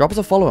there. Drop us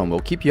a follow and we'll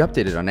keep you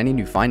updated on any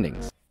new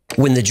findings.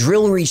 When the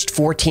drill reached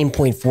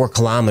 14.4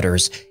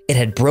 kilometers, it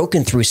had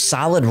broken through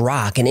solid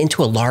rock and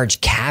into a large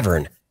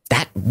cavern.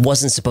 That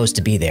wasn't supposed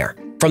to be there.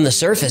 From the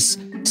surface,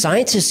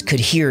 scientists could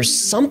hear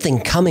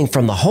something coming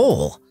from the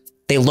hole.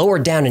 They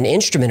lowered down an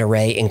instrument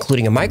array,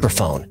 including a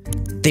microphone.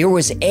 There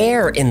was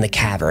air in the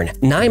cavern,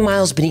 9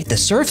 miles beneath the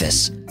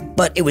surface,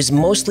 but it was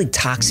mostly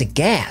toxic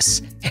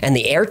gas, and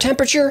the air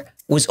temperature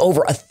was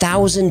over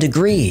 1,000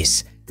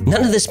 degrees.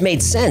 None of this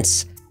made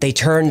sense. They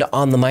turned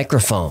on the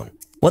microphone.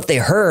 What they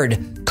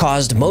heard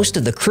caused most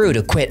of the crew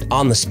to quit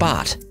on the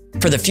spot.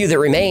 For the few that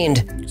remained,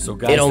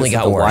 it only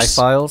got worse.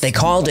 They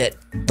called it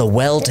the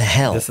well to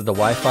hell. This is the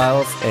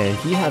Y-Files, and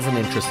he has an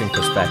interesting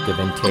perspective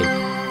and take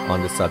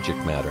on the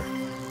subject matter.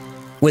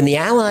 When the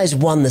Allies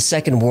won the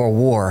Second World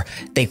War,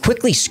 they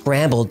quickly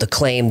scrambled to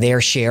claim their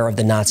share of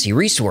the Nazi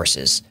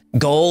resources.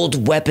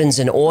 Gold, weapons,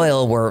 and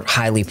oil were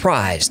highly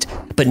prized,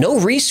 but no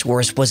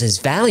resource was as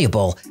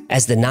valuable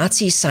as the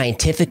Nazi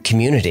scientific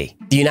community.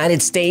 The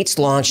United States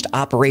launched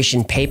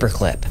Operation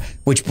Paperclip,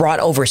 which brought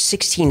over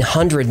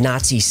 1,600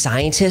 Nazi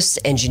scientists,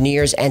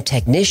 engineers, and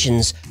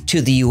technicians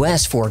to the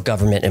US for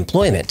government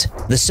employment.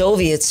 The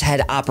Soviets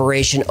had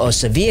Operation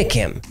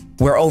Osaviekim,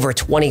 where over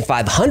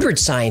 2,500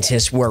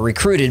 scientists were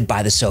recruited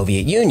by the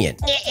Soviet Union.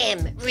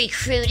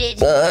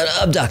 Recruited?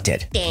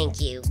 Abducted. Thank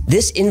you.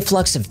 This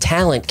influx of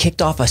talent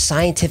kicked off a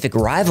scientific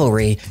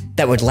rivalry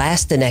that would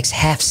last the next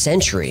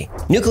half-century.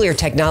 Nuclear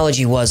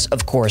technology was,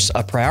 of course,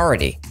 a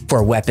priority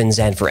for weapons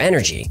and for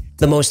energy.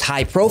 The most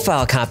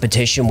high-profile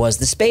competition was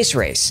the space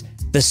race.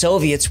 The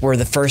Soviets were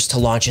the first to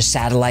launch a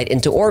satellite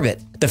into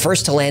orbit, the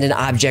first to land an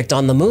object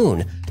on the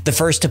moon, the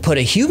first to put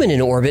a human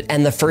in orbit,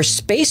 and the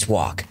first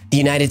spacewalk. The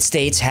United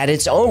States had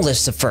its own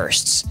list of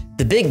firsts,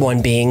 the big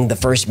one being the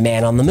first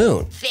man on the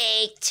moon.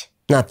 Faked.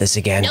 Not this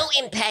again. No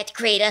impact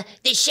crater.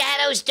 The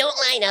shadows don't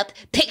line up.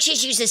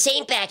 Pictures use the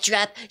same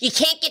backdrop. You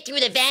can't get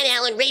through the Van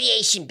Allen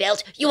radiation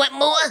belt. You want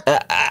more?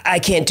 I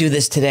can't do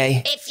this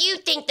today. If you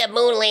think the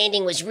moon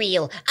landing was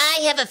real, I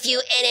have a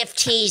few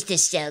NFTs to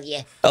sell you.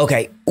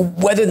 Okay,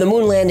 whether the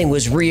moon landing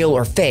was real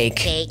or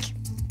fake, Fake.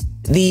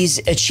 these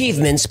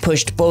achievements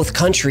pushed both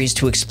countries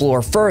to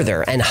explore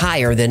further and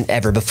higher than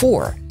ever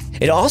before.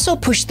 It also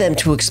pushed them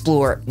to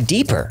explore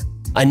deeper.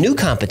 A new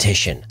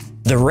competition.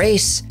 The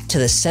race to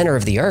the center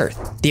of the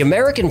Earth. The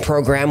American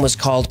program was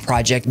called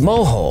Project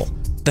Mohole.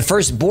 The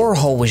first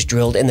borehole was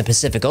drilled in the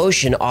Pacific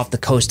Ocean off the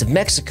coast of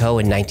Mexico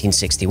in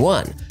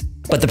 1961.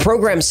 But the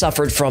program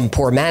suffered from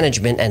poor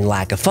management and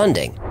lack of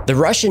funding. The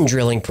Russian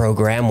drilling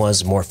program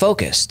was more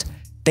focused.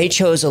 They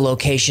chose a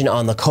location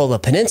on the Kola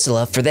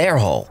Peninsula for their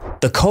hole.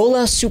 The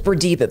Kola super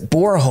deep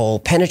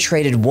borehole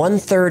penetrated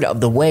 1/3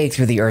 of the way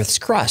through the Earth's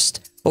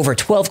crust, over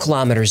 12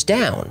 kilometers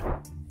down.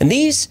 And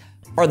these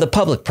are the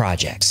public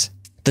projects.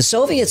 The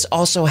Soviets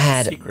also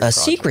had a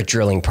secret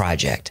drilling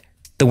project.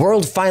 The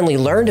world finally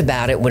learned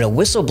about it when a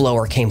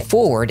whistleblower came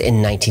forward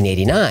in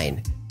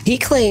 1989. He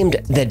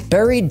claimed that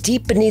buried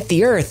deep beneath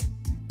the Earth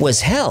was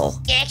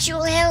hell.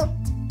 Actual hell?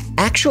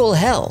 Actual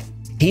hell.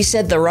 He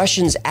said the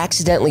Russians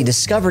accidentally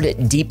discovered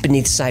it deep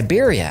beneath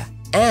Siberia,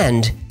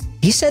 and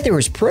he said there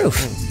was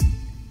proof.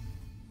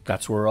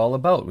 That's what we're all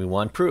about. We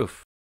want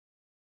proof.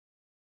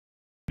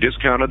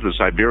 Discounted the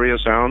Siberia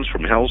Sounds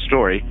from Hell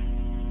story.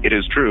 It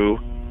is true,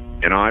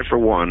 and I, for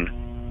one,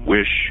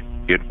 wish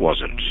it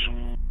wasn't.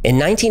 In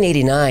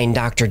 1989,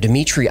 Dr.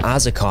 Dmitry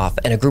Ozakov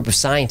and a group of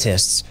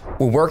scientists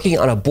were working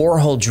on a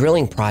borehole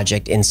drilling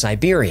project in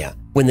Siberia.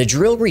 When the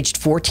drill reached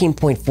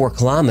 14.4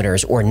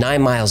 kilometers, or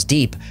 9 miles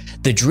deep,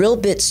 the drill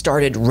bit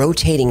started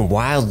rotating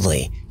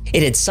wildly.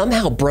 It had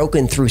somehow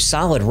broken through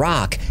solid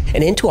rock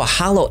and into a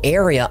hollow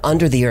area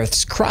under the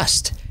Earth's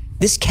crust.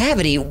 This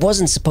cavity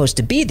wasn't supposed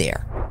to be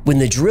there. When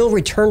the drill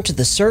returned to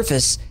the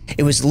surface,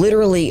 it was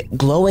literally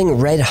glowing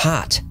red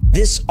hot.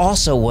 This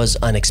also was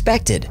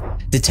unexpected.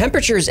 The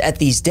temperatures at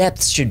these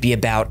depths should be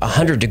about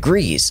 100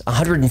 degrees,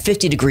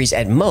 150 degrees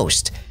at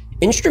most.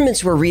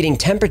 Instruments were reading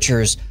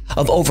temperatures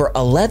of over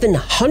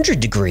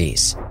 1,100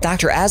 degrees.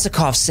 Dr.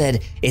 Azakov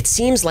said, "It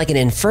seems like an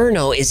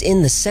inferno is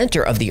in the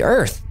center of the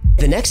Earth."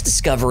 The next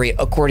discovery,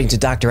 according to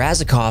Dr.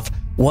 Azakov,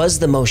 was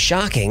the most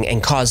shocking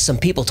and caused some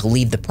people to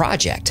leave the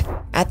project.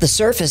 At the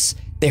surface,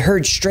 they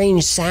heard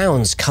strange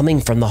sounds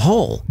coming from the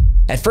hole.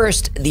 At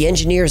first, the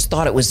engineers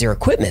thought it was their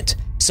equipment,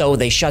 so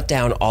they shut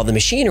down all the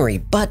machinery,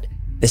 but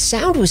the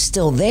sound was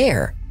still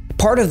there.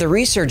 Part of the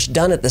research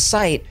done at the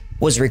site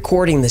was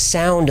recording the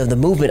sound of the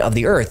movement of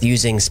the Earth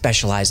using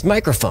specialized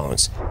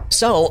microphones.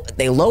 So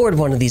they lowered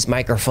one of these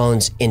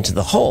microphones into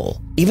the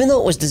hole. Even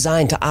though it was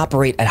designed to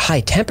operate at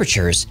high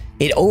temperatures,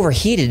 it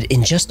overheated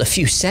in just a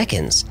few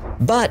seconds.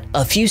 But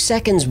a few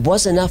seconds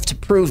was enough to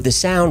prove the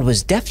sound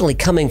was definitely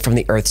coming from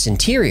the Earth's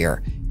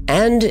interior,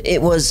 and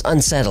it was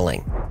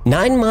unsettling.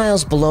 9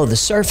 miles below the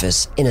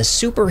surface, in a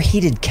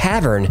superheated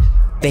cavern,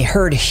 they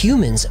heard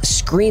humans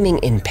screaming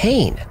in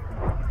pain.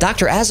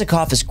 Dr.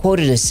 Azakoff is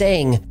quoted as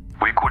saying,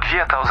 "We could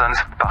hear thousands,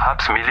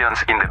 perhaps millions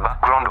in the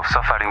background of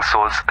suffering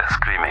souls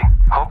screaming.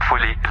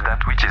 Hopefully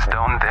that which is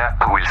down there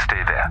will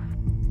stay there."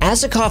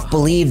 Azakoff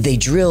believed they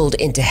drilled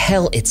into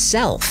hell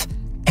itself.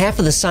 Half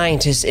of the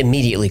scientists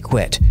immediately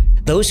quit.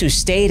 Those who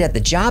stayed at the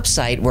job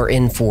site were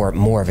in for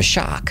more of a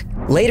shock.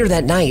 Later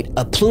that night,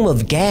 a plume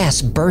of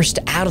gas burst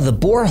out of the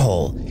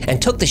borehole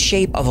and took the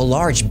shape of a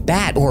large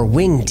bat or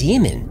winged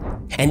demon.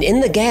 And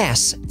in the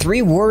gas,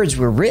 3 words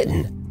were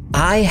written: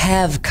 "I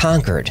have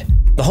conquered."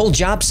 The whole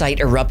job site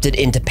erupted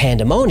into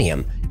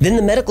pandemonium. Then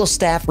the medical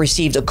staff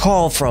received a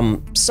call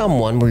from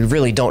someone, we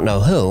really don't know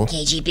who.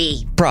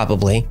 KGB.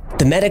 Probably.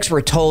 The medics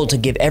were told to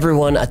give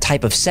everyone a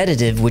type of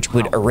sedative which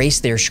would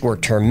erase their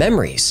short-term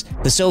memories.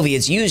 The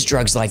Soviets used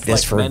drugs like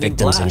this for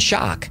victims in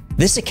shock.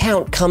 This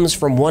account comes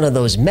from one of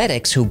those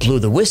medics who blew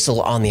the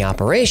whistle on the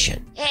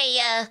operation. Hey,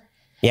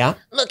 Yeah?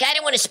 look, I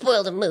don't want to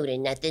spoil the mood or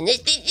nothing.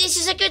 This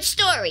is a good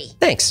story.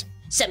 Thanks.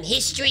 Some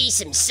history,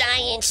 some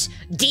science,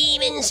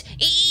 demons,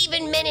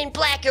 even men in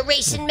black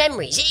erasing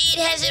memories. It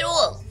has it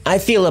all. I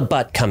feel a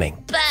butt coming.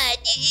 But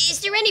is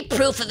there any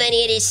proof of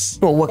any of this?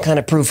 Well, what kind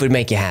of proof would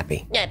make you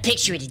happy? A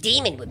picture of the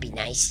demon would be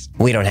nice.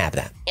 We don't have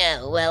that.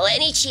 Oh, well,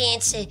 any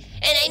chance, and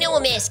I know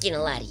I'm asking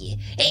a lot of you,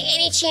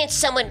 any chance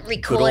someone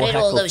recorded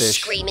all those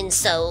screaming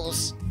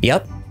souls?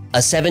 Yep. A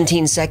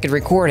 17-second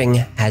recording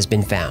has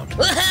been found.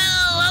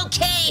 Whoa,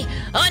 okay,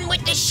 on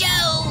with the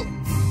show.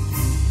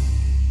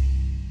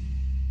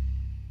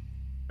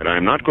 And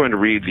I'm not going to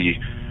read the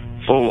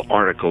full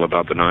article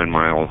about the 9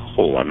 Mile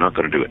hole. I'm not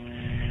going to do it.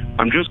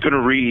 I'm just going to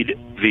read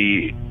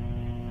the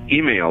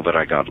email that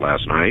I got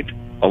last night,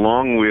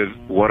 along with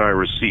what I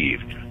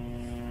received.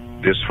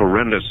 This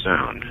horrendous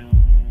sound.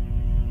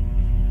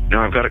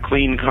 Now, I've got a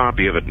clean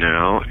copy of it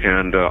now,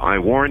 and I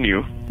warn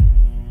you,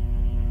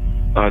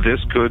 this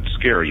could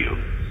scare you.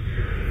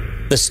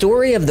 The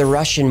story of the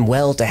Russian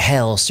well to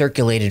hell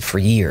circulated for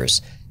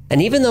years.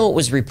 And even though it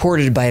was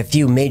reported by a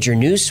few major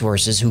news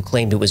sources who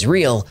claimed it was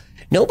real,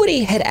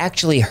 nobody had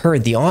actually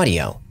heard the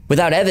audio.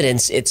 Without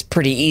evidence, it's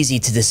pretty easy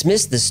to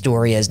dismiss the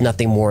story as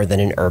nothing more than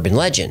an urban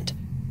legend.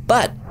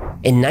 But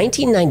in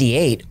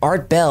 1998,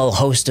 Art Bell,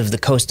 host of the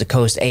Coast to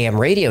Coast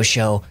AM radio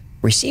show,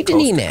 received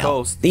an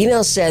email. The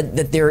email said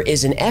that there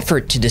is an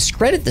effort to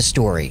discredit the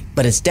story,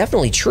 but it's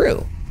definitely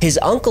true. His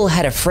uncle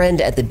had a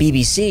friend at the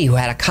BBC who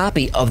had a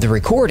copy of the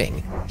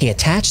recording. He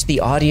attached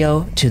the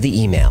audio to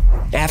the email.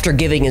 After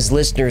giving his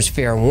listeners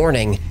fair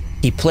warning,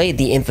 he played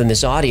the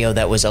infamous audio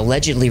that was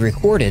allegedly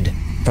recorded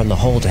from the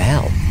hole to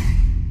hell.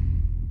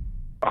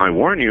 I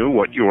warn you,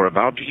 what you are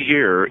about to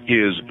hear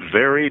is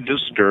very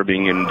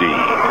disturbing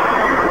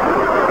indeed.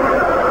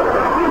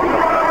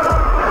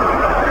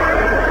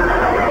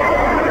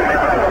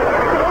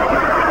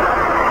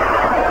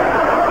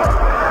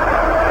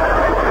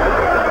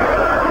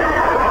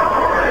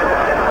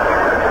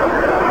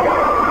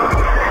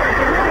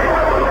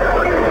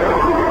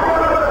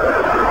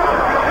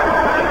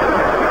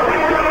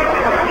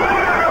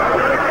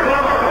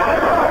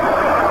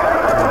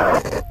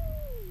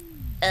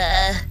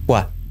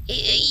 What?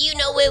 You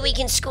know where we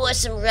can score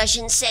some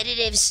Russian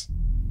sedatives?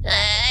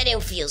 I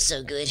don't feel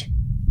so good.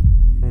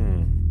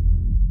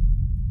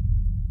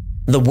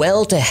 The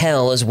well to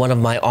hell is one of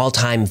my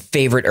all-time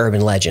favorite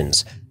urban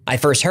legends. I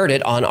first heard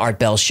it on Art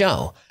Bell's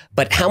show.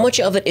 But how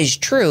much of it is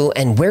true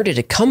and where did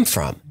it come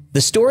from?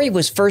 The story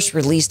was first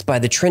released by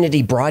the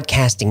Trinity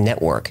Broadcasting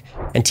Network,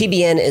 and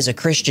TBN is a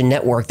Christian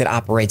network that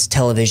operates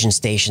television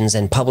stations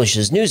and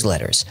publishes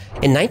newsletters.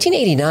 In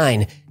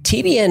 1989,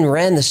 TBN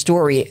ran the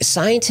story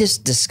Scientists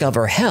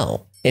Discover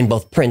Hell in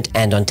both print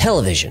and on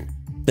television.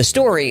 The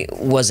story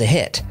was a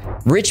hit.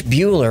 Rich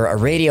Bueller, a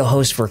radio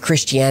host for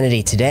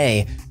Christianity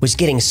Today, was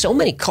getting so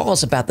many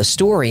calls about the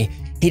story,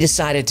 he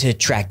decided to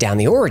track down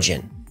the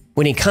origin.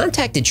 When he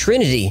contacted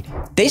Trinity,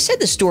 they said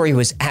the story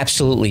was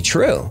absolutely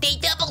true. They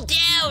doubled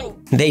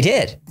down. They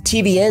did.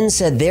 TBN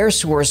said their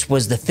source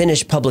was the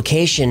Finnish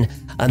publication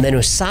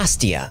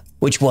Amenusastia,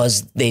 which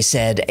was, they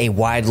said, a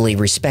widely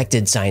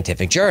respected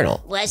scientific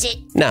journal. Was it?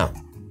 No.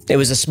 It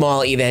was a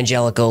small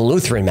evangelical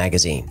Lutheran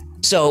magazine.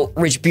 So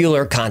Rich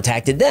Bueller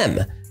contacted them.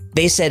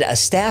 They said a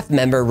staff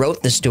member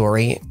wrote the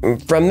story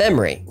from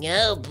memory.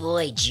 Oh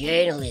boy,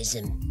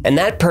 journalism. And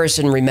that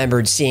person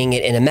remembered seeing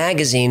it in a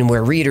magazine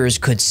where readers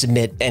could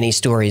submit any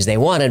stories they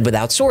wanted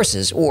without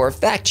sources or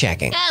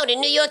fact-checking. Oh, the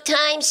New York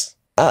Times?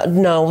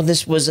 No,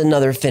 this was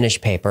another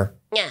Finnish paper.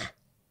 Yeah.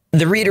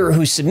 The reader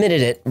who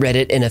submitted it read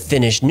it in a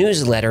Finnish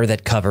newsletter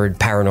that covered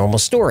paranormal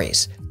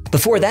stories.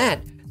 Before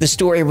that, the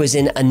story was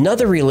in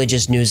another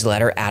religious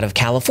newsletter out of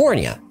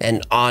California,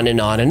 and on and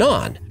on and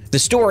on. The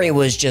story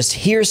was just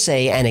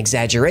hearsay and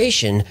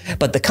exaggeration,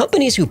 but the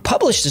companies who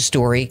published the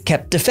story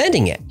kept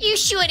defending it. You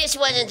sure this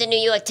wasn't the New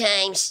York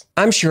Times?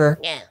 I'm sure.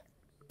 Yeah.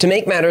 To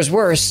make matters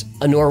worse,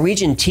 a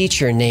Norwegian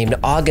teacher named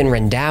Ågen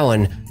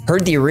Rendauen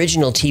heard the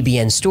original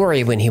TBN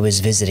story when he was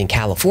visiting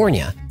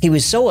California. He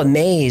was so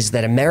amazed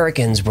that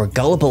Americans were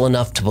gullible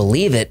enough to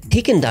believe it,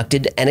 he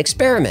conducted an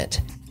experiment.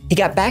 He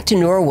got back to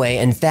Norway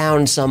and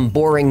found some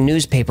boring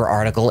newspaper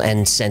article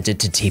and sent it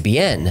to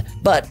TBN,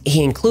 but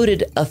he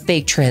included a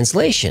fake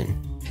translation.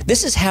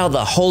 This is how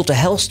the Hole to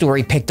Hell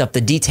story picked up the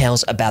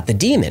details about the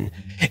demon.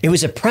 It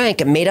was a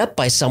prank made up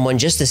by someone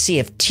just to see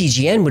if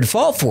TGN would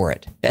fall for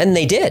it. And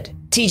they did.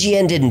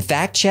 TGN didn't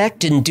fact check,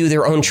 didn't do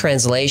their own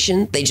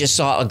translation. They just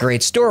saw a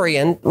great story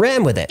and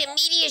ran with it. The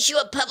media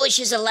sure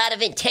publishes a lot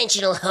of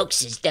intentional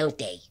hoaxes, don't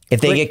they? If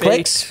they get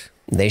clicks,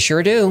 they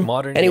sure do.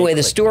 Anyway,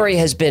 the story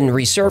has been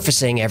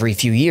resurfacing every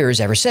few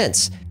years ever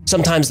since.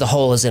 Sometimes the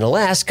hole is in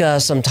Alaska,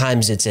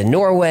 sometimes it's in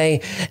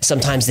Norway,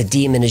 sometimes the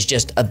demon is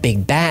just a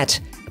big bat.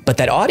 But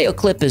that audio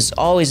clip is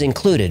always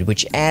included,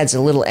 which adds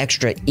a little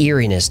extra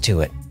eeriness to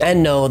it.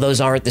 And no,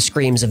 those aren't the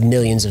screams of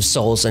millions of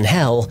souls in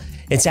hell.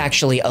 It's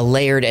actually a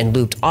layered and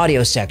looped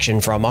audio section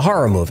from a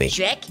horror movie.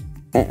 Shrek?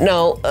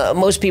 No,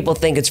 most people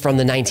think it's from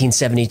the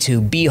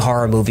 1972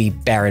 B-horror movie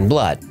Barren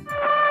Blood.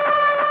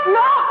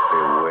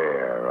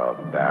 Beware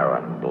of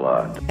barren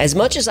blood. As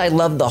much as I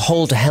love the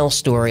Hole to Hell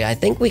story, I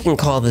think we can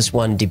call this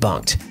one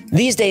debunked.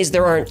 These days,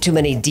 there aren't too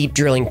many deep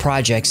drilling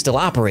projects still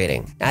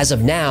operating. As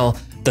of now,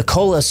 the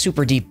Kola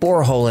Super Deep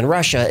borehole in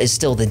Russia is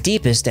still the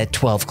deepest at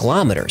 12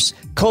 kilometers.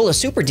 Kola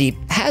Super Deep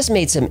has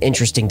made some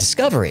interesting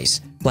discoveries,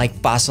 like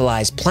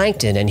fossilized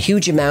plankton and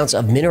huge amounts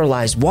of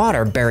mineralized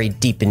water buried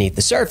deep beneath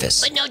the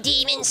surface. But no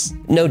demons?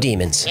 No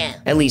demons. Yeah.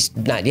 At least,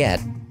 not yet.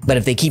 But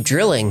if they keep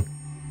drilling,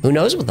 who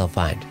knows what they'll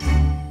find.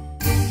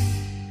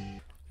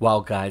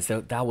 Wow, guys,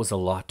 that was a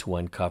lot to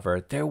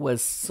uncover. There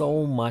was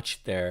so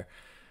much there.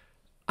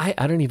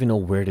 I don't even know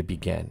where to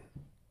begin.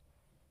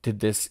 Did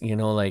this, you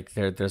know, like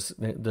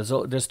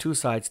there's two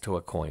sides to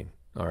a coin,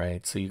 all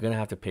right? So you're going to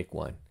have to pick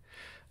one.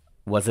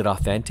 Was it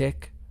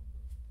authentic?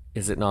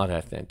 Is it not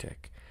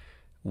authentic?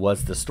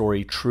 Was the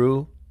story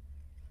true?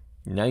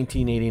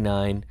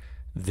 1989,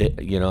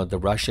 the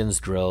Russians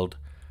drilled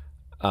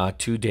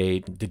to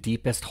date the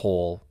deepest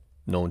hole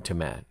known to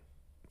man.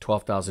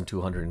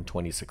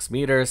 12,226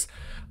 meters.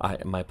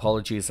 My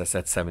apologies, I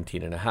said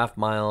 17.5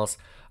 miles,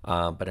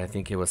 but I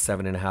think it was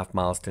 7.5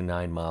 miles to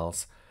 9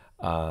 miles.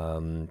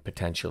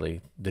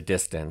 Potentially the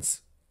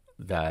distance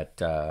that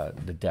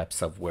the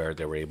depths of where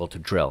they were able to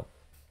drill.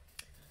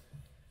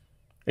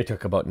 It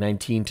took about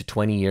 19 to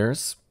 20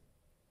 years.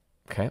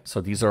 Okay,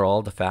 so these are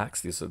all the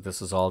facts.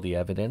 This is all the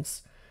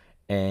evidence.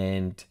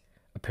 And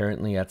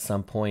apparently at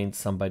some point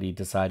somebody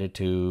decided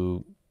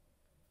to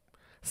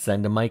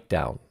send a mic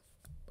down.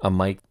 A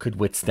mic could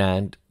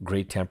withstand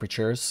great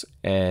temperatures,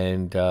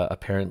 and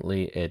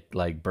apparently it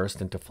like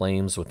burst into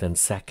flames within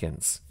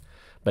seconds.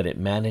 But it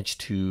managed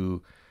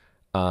to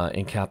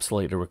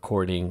encapsulate a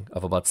recording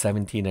of about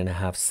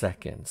 17.5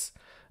 seconds.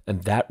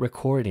 And that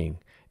recording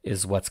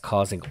is what's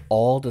causing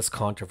all this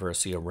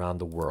controversy around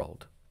the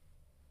world.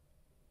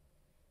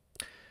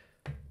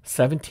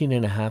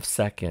 17.5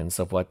 seconds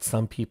of what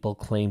some people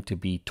claim to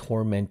be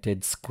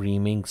tormented,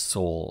 screaming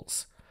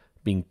souls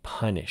being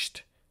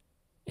punished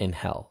in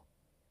hell.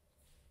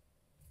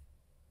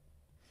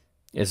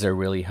 Is there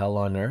really hell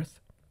on earth?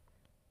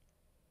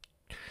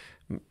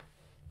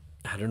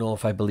 I don't know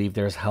if I believe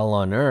there's hell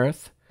on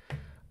earth.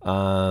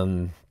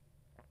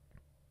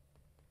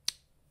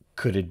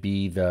 Could it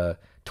be the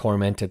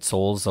tormented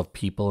souls of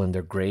people in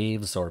their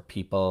graves, or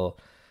people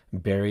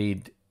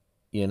buried,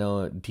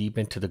 deep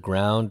into the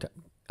ground?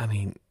 I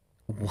mean,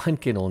 one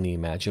can only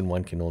imagine,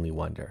 one can only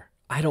wonder.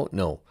 I don't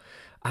know.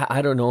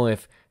 I don't know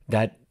if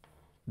that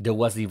there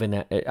was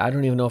even, I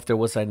don't even know if there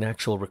was an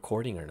actual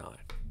recording or not.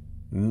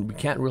 We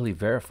can't really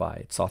verify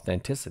its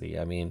authenticity.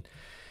 I mean,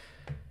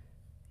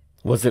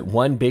 was it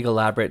one big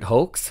elaborate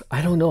hoax?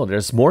 I don't know.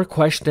 There's more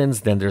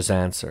questions than there's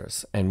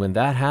answers. And when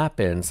that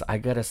happens, I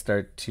got to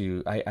start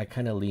to, I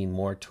kind of lean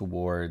more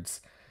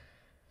towards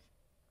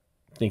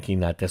thinking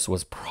that this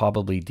was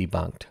probably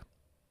debunked.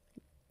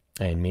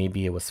 And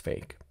maybe it was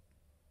fake.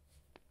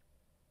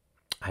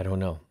 I don't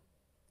know.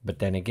 But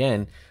then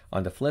again,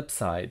 on the flip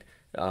side,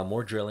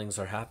 more drillings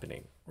are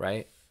happening,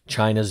 right?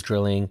 China's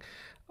drilling,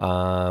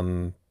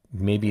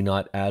 maybe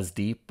not as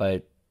deep,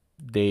 but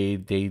they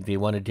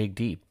want to dig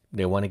deep.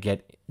 They want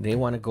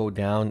to go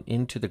down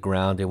into the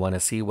ground. They want to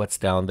see what's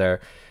down there.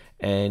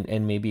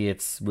 And maybe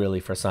it's really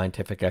for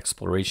scientific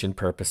exploration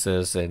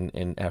purposes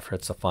and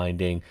efforts of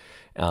finding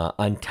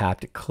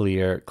untapped,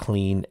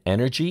 clean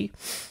energy.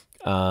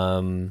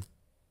 But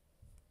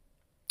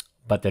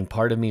then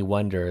part of me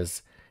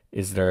wonders,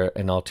 is there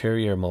an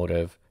ulterior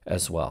motive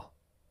as well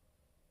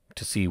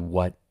to see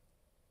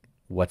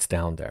what's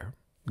down there,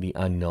 the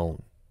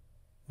unknown?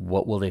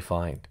 What will they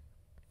find?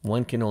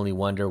 One can only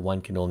wonder,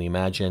 one can only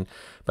imagine.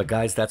 But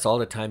guys, that's all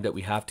the time that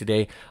we have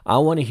today. I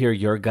want to hear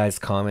your guys'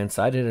 comments.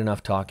 I did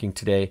enough talking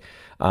today.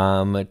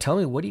 Tell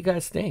me, what do you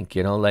guys think?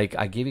 You know, like,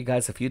 I gave you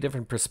guys a few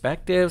different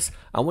perspectives.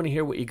 I want to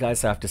hear what you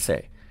guys have to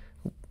say.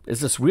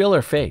 Is this real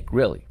or fake,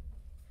 really?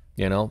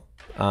 You know,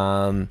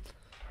 I'm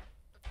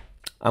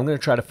going to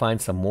try to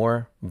find some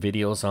more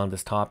videos on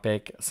this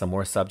topic, some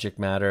more subject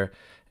matter,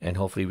 and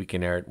hopefully we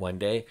can air it one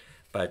day.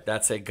 But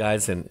that's it,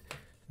 guys, and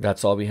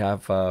that's all we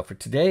have for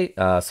today.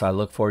 So I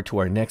look forward to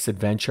our next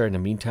adventure. In the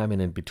meantime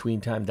and in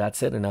between time,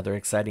 that's it. Another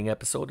exciting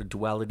episode of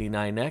Duality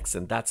 9X.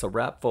 And that's a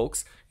wrap,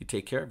 folks. You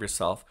take care of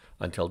yourself.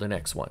 Until the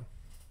next one.